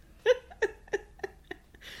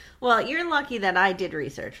 Well, you're lucky that I did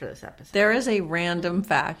research for this episode. There is a random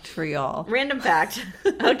fact for y'all. Random fact.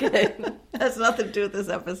 Okay. Has nothing to do with this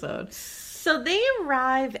episode. So they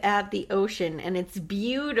arrive at the ocean, and it's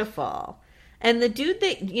beautiful. And the dude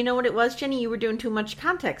that, you know what it was, Jenny? You were doing too much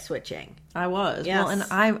context switching. I was. Yes. Well, and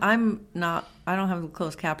I'm not, I don't have the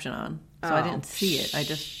closed caption on, so I didn't see it. I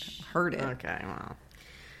just heard it. Okay, well.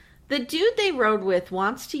 The dude they rode with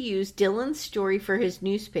wants to use Dylan's story for his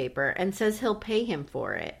newspaper and says he'll pay him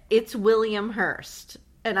for it. It's William Hearst.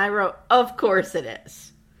 And I wrote, of course it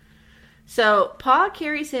is. So Pa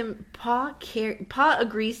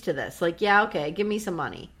agrees to this. Like, yeah, okay, give me some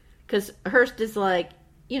money. Because Hearst is like,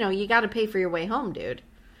 you know, you got to pay for your way home, dude.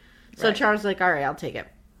 So right. Charles is like, all right, I'll take it.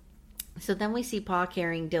 So then we see Pa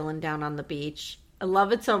carrying Dylan down on the beach. I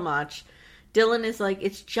love it so much. Dylan is like,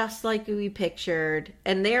 it's just like we pictured.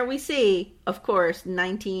 And there we see, of course,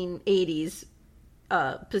 1980s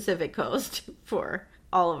Pacific Coast for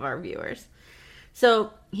all of our viewers.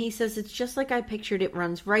 So he says, it's just like I pictured. It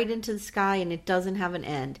runs right into the sky and it doesn't have an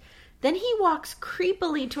end. Then he walks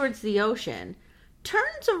creepily towards the ocean,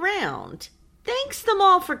 turns around, thanks them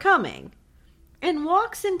all for coming, and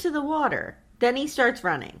walks into the water. Then he starts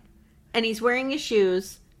running. And he's wearing his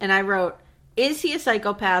shoes. And I wrote, is he a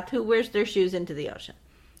psychopath who wears their shoes into the ocean?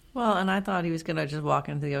 Well, and I thought he was going to just walk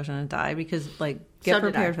into the ocean and die because, like, get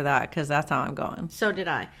prepared for that because that's how I'm going. So did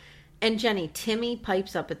I. And Jenny, Timmy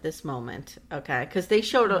pipes up at this moment, okay? Because they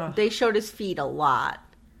showed his feet a lot.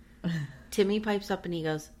 Timmy pipes up and he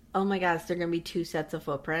goes, oh my gosh, there are going to be 2 sets of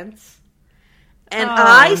footprints. And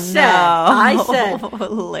I said,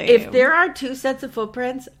 Lame. If there are 2 sets of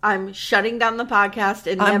footprints, I'm shutting down the podcast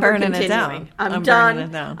and never continuing. It down. I'm done. Burning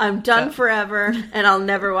it down. I'm done forever, and I'll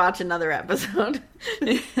never watch another episode.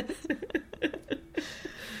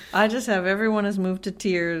 I just have everyone has moved to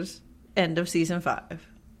tears. End of season 5.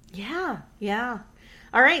 Yeah.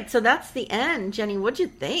 All right, so that's the end. Jenny, what'd you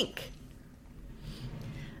think?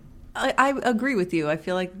 I agree with you. I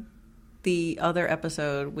feel like the other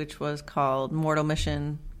episode, which was called Mortal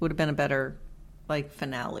Mission, would have been a better, like,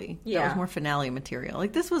 finale. Yeah. That was more finale material.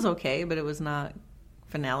 Like, this was okay, but it was not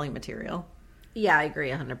finale material. Yeah, I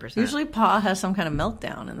agree 100%. Usually Pa has some kind of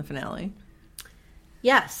meltdown in the finale.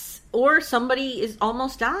 Yes. Or somebody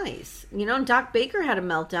almost dies. You know, Doc Baker had a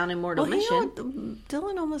meltdown in Mortal Mission. You know,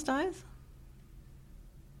 Dylan almost dies?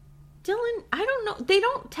 Dylan, I don't know. They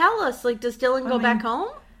don't tell us. Like, does Dylan go back home?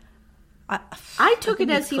 I took it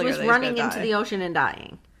as he was running into the ocean and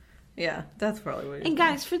dying. Yeah, that's probably what he was. And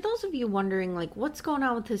guys, for those of you wondering, like, what's going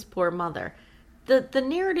on with his poor mother, the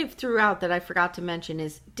narrative throughout that I forgot to mention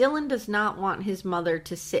is Dylan does not want his mother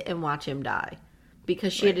to sit and watch him die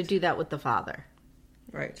because she had to do that with the father.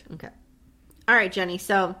 Right. Okay. All right, Jenny.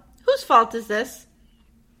 So, whose fault is this?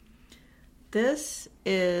 This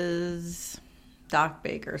is Doc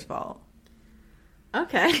Baker's fault.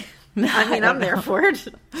 Okay. I mean, I'm there for it.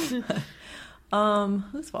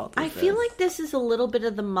 Whose fault is I feel this? like this is a little bit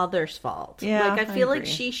of the mother's fault. Yeah, like I I feel like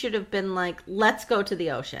agree. she should have been like, let's go to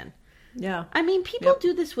the ocean. Yeah. I mean, people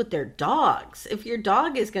do this with their dogs. If your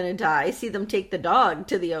dog is going to die, see them take the dog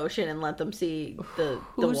to the ocean and let them see the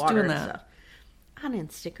Who's water doing and that? stuff. On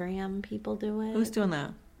Instagram, people do it. Who's doing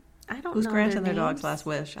that? I don't Who's know granting their names. dog's last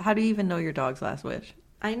wish? How do you even know your dog's last wish?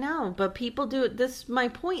 I know, but people do it. This is my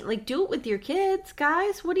point. Like, do it with your kids,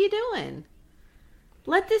 guys. What are you doing?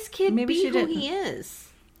 Let this kid Maybe be she who didn't. he is.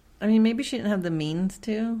 I mean, maybe she didn't have the means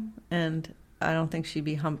to, and I don't think she'd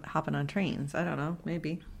be hopping on trains. I don't know.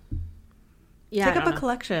 Maybe. Yeah, Take I up don't a know.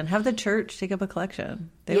 collection. Have the church take up a collection.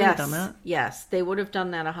 They would have done that. Yes, they would have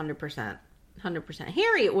done that 100%. 100%.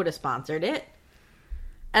 Harriet would have sponsored it.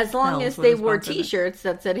 As long Hells as would they have wore sponsored it. T-shirts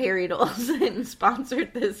that said Harriet Olsen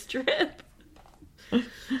sponsored this trip.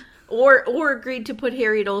 or agreed to put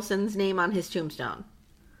Harriet Olsen's name on his tombstone.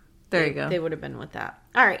 There you go. They would have been with that.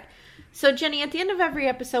 All right. So, Jenny, at the end of every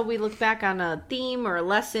episode, we look back on a theme or a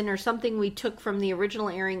lesson or something we took from the original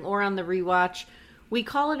airing or on the rewatch. We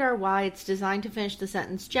call it our why. It's designed to finish the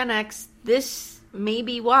sentence. Gen X, this may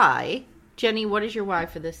be why. Jenny, what is your why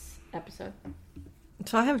for this episode?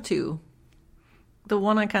 So I have two. The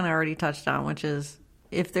one I kind of already touched on, which is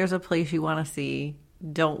if there's a place you want to see,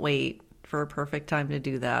 don't wait for a perfect time to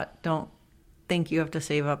do that. Don't think you have to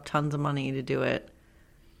save up tons of money to do it.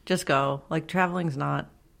 Just go. Like, traveling's not...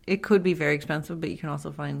 It could be very expensive, but you can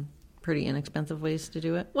also find pretty inexpensive ways to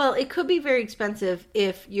do it. Well, it could be very expensive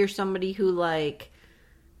if you're somebody who, like,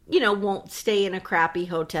 you know, won't stay in a crappy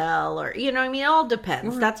hotel or, you know what I mean? It all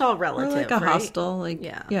depends. That's all relative, Or like a right? hostel. Like,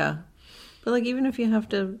 Yeah. Yeah. But, like, even if you have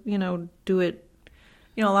to, you know, do it...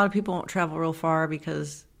 You know, a lot of people won't travel real far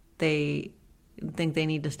because they think they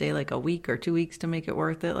need to stay, like, a week or 2 weeks to make it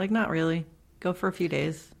worth it. Like, not really. Go for a few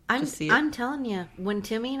days. Just see it. I'm telling you, when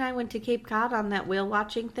Timmy and I went to Cape Cod on that whale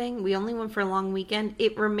watching thing, we only went for a long weekend.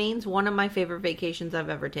 It remains one of my favorite vacations I've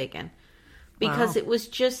ever taken. Because Wow.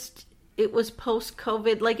 it was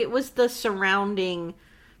post-COVID. Like, it was the surrounding,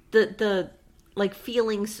 the like,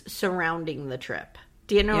 feelings surrounding the trip.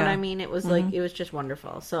 Do you know what Yeah. I mean? It was like, it was just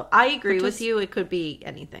wonderful. So I agree But with just- you. It could be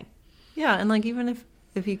anything. Yeah, and like even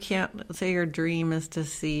if you can't, say your dream is to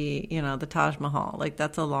see, you know, the Taj Mahal, like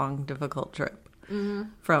that's a long, difficult trip. Mm-hmm.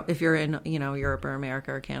 From if you're in, you know, Europe or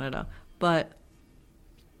America or Canada, but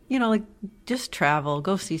you know, like just travel,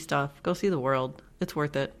 go see stuff, go see the world. It's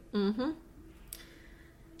worth it. Mm-hmm.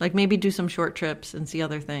 Like maybe do some short trips and see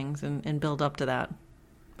other things and build up to that.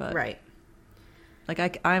 But Right.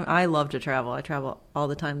 like I love to travel. I travel all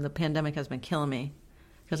the time. The pandemic has been killing me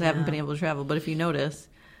because I haven't been able to travel. But if you notice,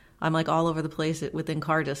 I'm like all over the place within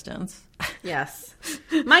car distance. Yes.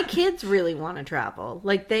 My kids really want to travel.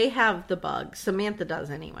 Like, they have the bug. Samantha does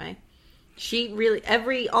anyway. She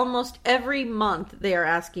really, almost every month, they are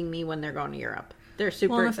asking me when they're going to Europe. They're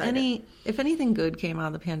super Well, excited. if anything good came out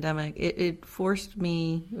of the pandemic, it forced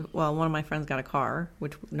me. Well, one of my friends got a car,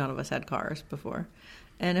 which none of us had cars before,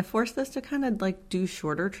 and it forced us to kind of like do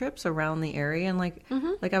shorter trips around the area. And like,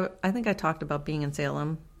 I think I talked about being in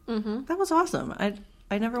Salem. Mm-hmm. That was awesome.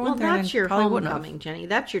 I never went Well, there. that's and your probably wouldn't have. homecoming, Jenny.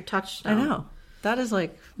 That's your I touchstone. know. That is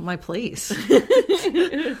like my place.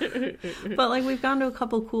 But like we've gone to a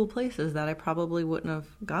couple cool places that I probably wouldn't have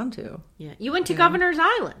gone to. Yeah. You went to Governor's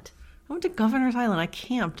Island. I went to Governor's Island. I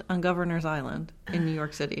camped on Governor's Island in New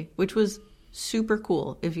York City, which was super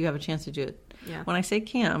cool if you have a chance to do it. Yeah. When I say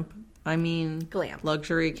camp, I mean Glam.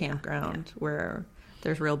 luxury campground where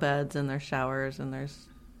there's real beds and there's showers and there's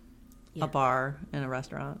a bar and a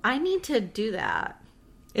restaurant. I need to do that.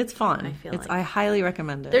 It's fun. I feel like- I highly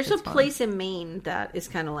recommend it. There's It's a fun. place in Maine that is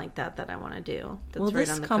kind of like that I want to do. That's Well, right this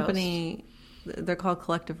on the company, they're called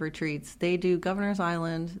Collective Retreats. They do Governor's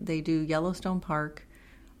Island. They do Yellowstone Park.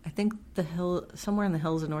 I think somewhere in the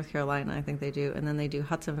hills of North Carolina, I think they do. And then they do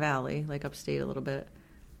Hudson Valley, like upstate a little bit.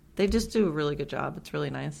 They just do a really good job. It's really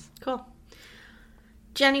nice. Coast. Cool.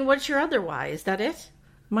 Jenny, what's your other why? Is that it?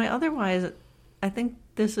 My otherwise, I think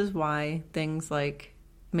this is why things like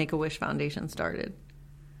Make-A-Wish Foundation started.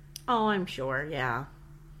 Oh, I'm sure. Yeah.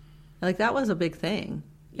 Like that was a big thing.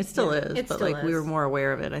 It still Yeah, is, it but still like we is. were more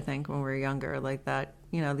aware of it, I think, when we were younger. Like that,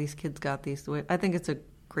 you know, these kids got these. I think it's a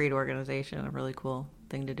great organization, a really cool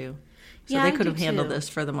thing to do. So Yeah, they I could do have handled too. this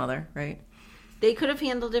for the mother, right? They could have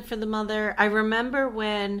handled it for the mother. I remember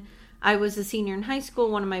when I was a senior in high school,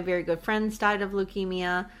 one of my very good friends died of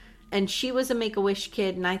leukemia, and she was a Make-A-Wish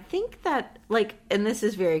kid. And I think that, like, and this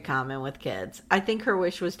is very common with kids, I think her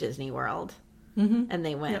wish was Disney World. Mm-hmm. And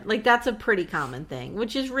they went. Like, that's a pretty common thing,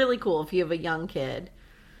 which is really cool if you have a young kid,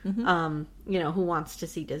 you know, who wants to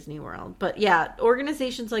see Disney World. But yeah,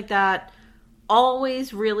 organizations like that,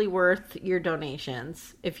 always really worth your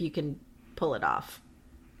donations if you can pull it off.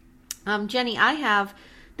 Jenny,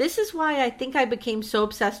 this is why I think I became so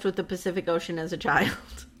obsessed with the Pacific Ocean as a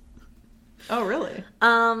child. Oh, really?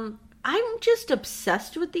 I'm just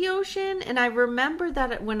obsessed with the ocean, and I remember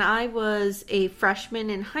that when I was a freshman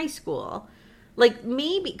in high school, like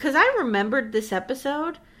maybe, because I remembered this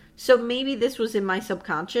episode, so maybe this was in my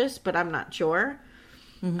subconscious, but I'm not sure.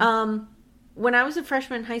 Mm-hmm. When I was a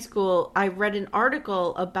freshman in high school, I read an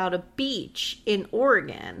article about a beach in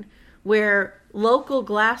Oregon where local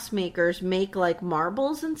glassmakers make like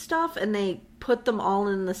marbles and stuff, and they put them all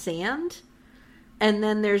in the sand. And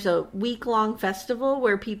then there's a week-long festival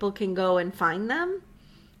where people can go and find them.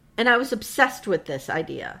 And I was obsessed with this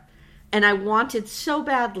idea. And I wanted so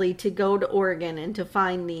badly to go to Oregon and to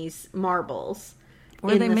find these marbles.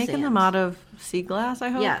 Were they making them out of sea glass, I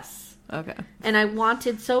hope? Yes. Okay. And I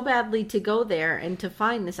wanted so badly to go there and to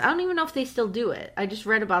find this. I don't even know if they still do it. I just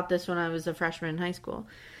read about this when I was a freshman in high school.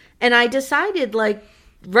 And I decided, like,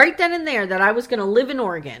 right then and there that I was going to live in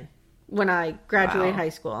Oregon when I graduated high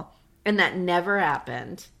school. And that never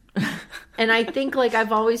happened. And I think, like,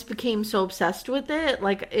 I've always became so obsessed with it,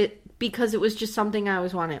 because it was just something I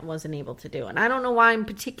always wanted and wasn't able to do. And I don't know why I'm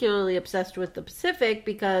particularly obsessed with the Pacific,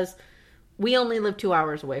 because we only live 2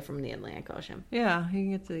 hours away from the Atlantic Ocean. Yeah, you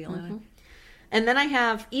can get to the Atlantic. Mm-hmm. And then I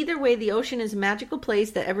have, either way, the ocean is a magical place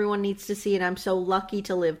that everyone needs to see, and I'm so lucky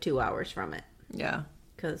to live 2 hours from it. Yeah.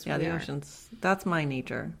 The ocean's, that's my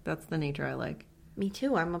nature. That's the nature I like. Me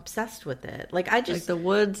too. I'm obsessed with it. Like the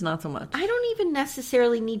woods, not so much. I don't even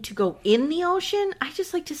necessarily need to go in the ocean. I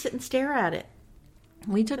just like to sit and stare at it.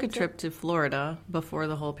 We took a trip to Florida before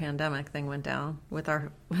the whole pandemic thing went down with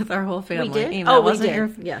our whole family. We did? Aim, we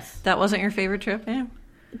did. Yes. That wasn't your favorite trip, Aim?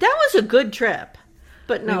 That was a good trip.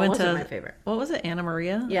 But no, it wasn't my favorite. What was it? Anna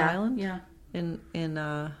Maria Island? Yeah.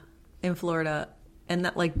 In Florida. And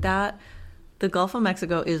that the Gulf of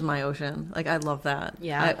Mexico is my ocean. Like, I love that.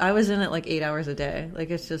 Yeah. I was in it like 8 hours a day.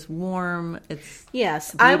 Like, it's just warm. It's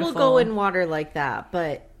Yes, beautiful. I will go in water like that,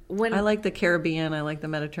 but when I like the Caribbean, I like the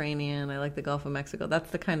Mediterranean, I like the Gulf of Mexico.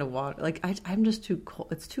 That's the kind of water. Like, I'm just too cold.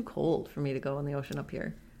 It's too cold for me to go in the ocean up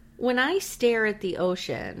here. When I stare at the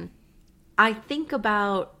ocean, I think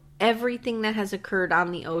about everything that has occurred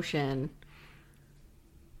on the ocean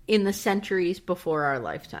in the centuries before our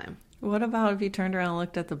lifetime. What about if you turned around and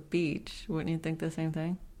looked at the beach? Wouldn't you think the same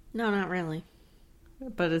thing? No, not really.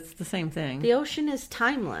 But it's the same thing. The ocean is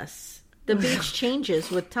timeless. The beach changes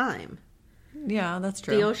with time. Yeah, that's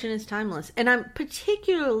true. The ocean is timeless. And I'm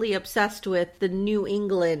particularly obsessed with the New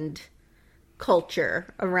England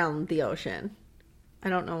culture around the ocean. I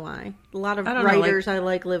don't know why. A lot of writers I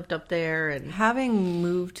like lived up there. And having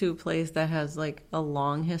moved to a place that has like a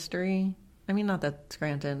long history. I mean, not that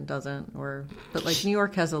Scranton doesn't, but like New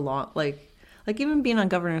York has a long, like even being on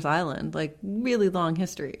Governor's Island, like really long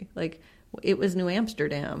history. Like it was New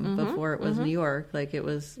Amsterdam before it was New York. Like it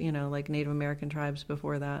was, like Native American tribes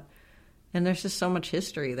before that. And there's just so much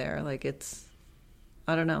history there. Like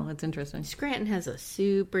I don't know. It's interesting. Scranton has a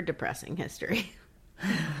super depressing history.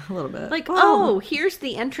 A little bit. Like, here's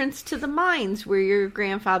the entrance to the mines where your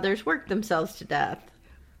grandfathers worked themselves to death.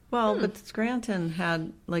 Well, but Scranton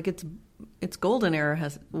had, like, its golden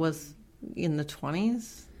era was in the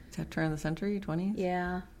 20s? Turn of the century, 20s?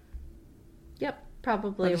 Yeah. Yep,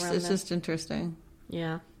 probably around It's just interesting.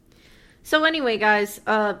 Yeah. So anyway, guys,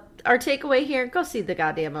 our takeaway here, go see the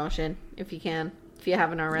goddamn ocean if you can, if you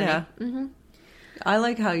haven't already. Yeah. Mm-hmm. I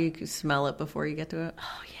like how you can smell it before you get to it.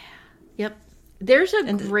 Oh, yeah. Yep. There's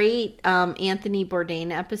a great Anthony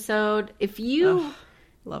Bourdain episode. If you...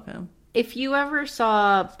 love him. If you ever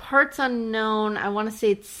saw Parts Unknown, I want to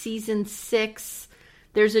say it's season 6,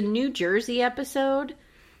 there's a New Jersey episode.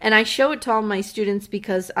 And I show it to all my students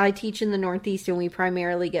because I teach in the Northeast and we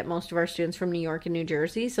primarily get most of our students from New York and New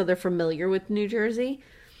Jersey. So they're familiar with New Jersey.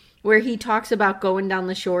 Where he talks about going down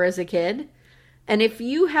the shore as a kid. And if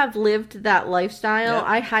you have lived that lifestyle,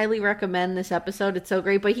 I highly recommend this episode. It's so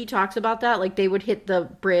great. But he talks about that. Like they would hit the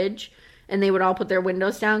bridge and they would all put their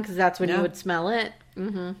windows down because that's when you would smell it.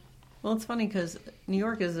 Mm-hmm. Well, it's funny because New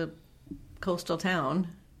York is a coastal town.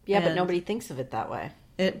 Yeah, but nobody thinks of it that way.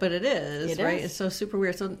 But it is, right? It's so super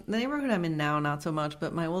weird. So the neighborhood I'm in now, not so much.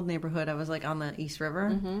 But my old neighborhood, I was like on the East River.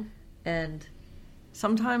 Mm-hmm. And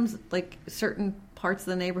sometimes, like certain parts of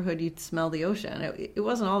the neighborhood, you'd smell the ocean. It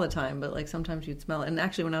wasn't all the time, but like sometimes you'd smell it. And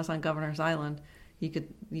actually, when I was on Governor's Island, you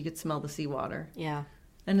could smell the seawater. Yeah.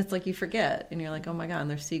 And it's like you forget, and you're like, oh my god, and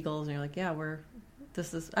there's seagulls, and you're like, yeah,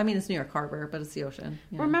 it's New York Harbor, but it's the ocean.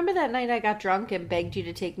 Remember that night I got drunk and begged you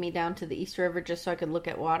to take me down to the East River just so I could look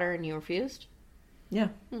at water, and you refused? Yeah,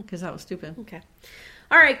 because that was stupid. Okay.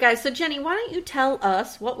 All right, guys. So, Jenny, why don't you tell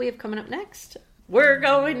us what we have coming up next? We're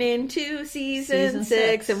going into season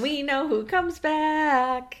 6, and we know who comes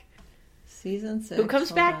back. Season 6. Who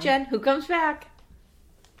comes back, Jen? Who comes back?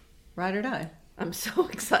 Ride or Die. I'm so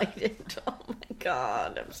excited. Oh my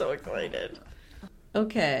god, I'm so excited.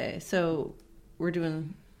 Okay, so we're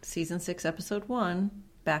doing season 6, episode 1,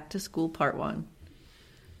 Back to School Part 1.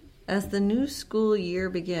 As the new school year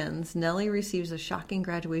begins, Nellie receives a shocking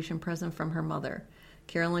graduation present from her mother.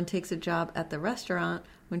 Carolyn takes a job at the restaurant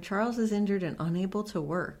when Charles is injured and unable to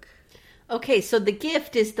work. Okay, so the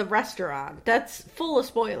gift is the restaurant. That's full of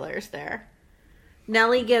spoilers there.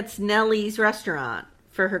 Nellie gets Nellie's restaurant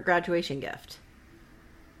for her graduation gift.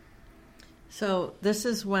 So this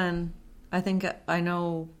is when I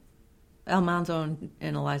know Almanzo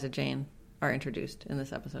and Eliza Jane are introduced in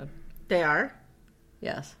this episode. They are?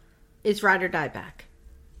 Yes. Is Ride or Die back?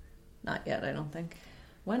 Not yet, I don't think.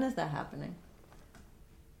 When is that happening?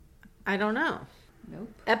 I don't know.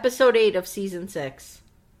 Nope. Episode 8 of season 6.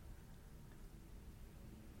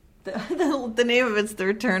 The name of it's The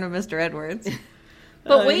Return of Mr. Edwards.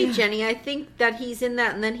 But wait, yeah. Jenny, I think that he's in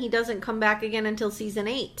that and then he doesn't come back again until season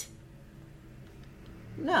 8.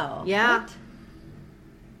 No. Yeah. What?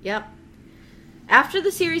 Yep. After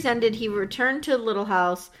the series ended, he returned to Little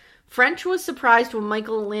House. French was surprised when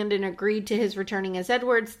Michael Landon agreed to his returning as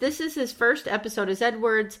Edwards. This is his first episode as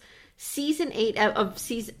Edwards,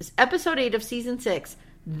 episode 8 of season 6,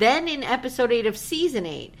 then in episode 8 of season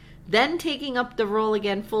 8, then taking up the role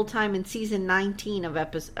again full time in season 19 of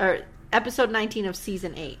episode 19 of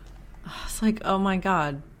season 8. It's like, oh my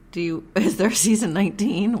god, is there season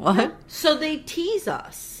 19? What? So they tease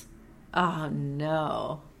us. Oh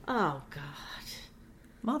no. Oh god.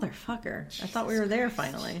 Motherfucker. I thought we were there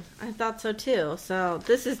finally. I thought so too. So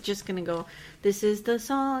this is just going to go, this is the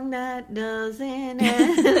song that doesn't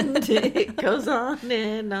end. It goes on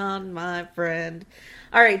and on, my friend.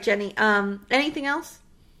 All right, Jenny. Anything else?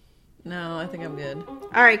 No, I think I'm good.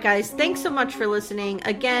 All right, guys. Thanks so much for listening.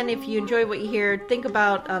 Again, if you enjoy what you hear, think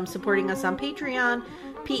about supporting us on Patreon,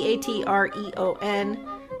 patreon.com,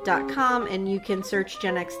 and you can search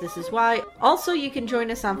Gen X This Is Why. Also, you can join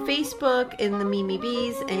us on Facebook in the Mimi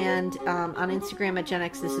Bees and on Instagram at Gen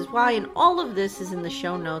X This Is Why, and all of this is in the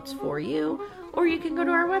show notes for you, or you can go to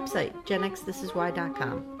our website,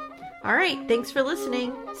 genxthisiswhy.com. All right, thanks for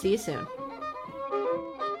listening. See you soon.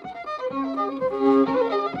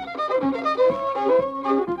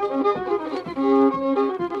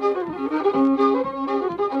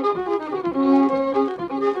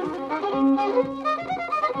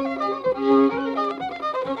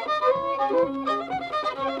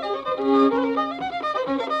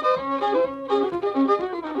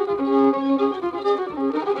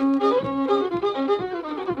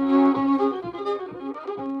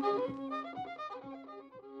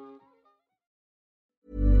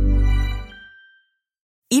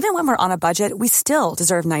 Even when we're on a budget, we still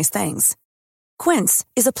deserve nice things. Quince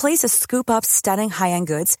is a place to scoop up stunning high-end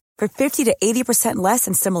goods for 50 to 80% less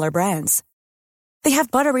than similar brands. They have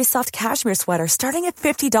buttery soft cashmere sweaters starting at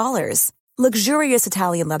 $50, luxurious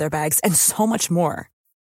Italian leather bags, and so much more.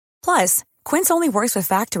 Plus, Quince only works with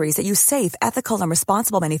factories that use safe, ethical, and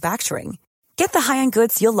responsible manufacturing. Get the high-end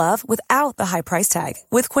goods you'll love without the high price tag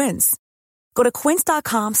with Quince. Go to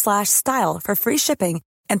quince.com/style for free shipping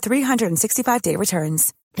and 365-day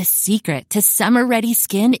returns. The secret to summer-ready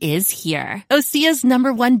skin is here. Osea's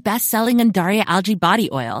 #1 best-selling Undaria Algae Body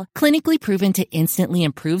Oil, clinically proven to instantly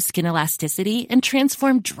improve skin elasticity and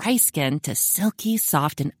transform dry skin to silky,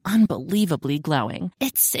 soft, and unbelievably glowing.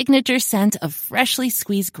 Its signature scent of freshly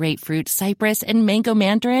squeezed grapefruit, cypress, and mango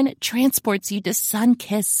mandarin transports you to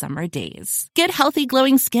sun-kissed summer days. Get healthy,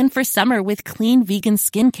 glowing skin for summer with clean, vegan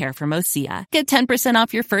skincare from Osea. Get 10%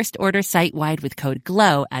 off your first order site-wide with code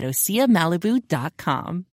GLOW at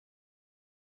OseaMalibu.com.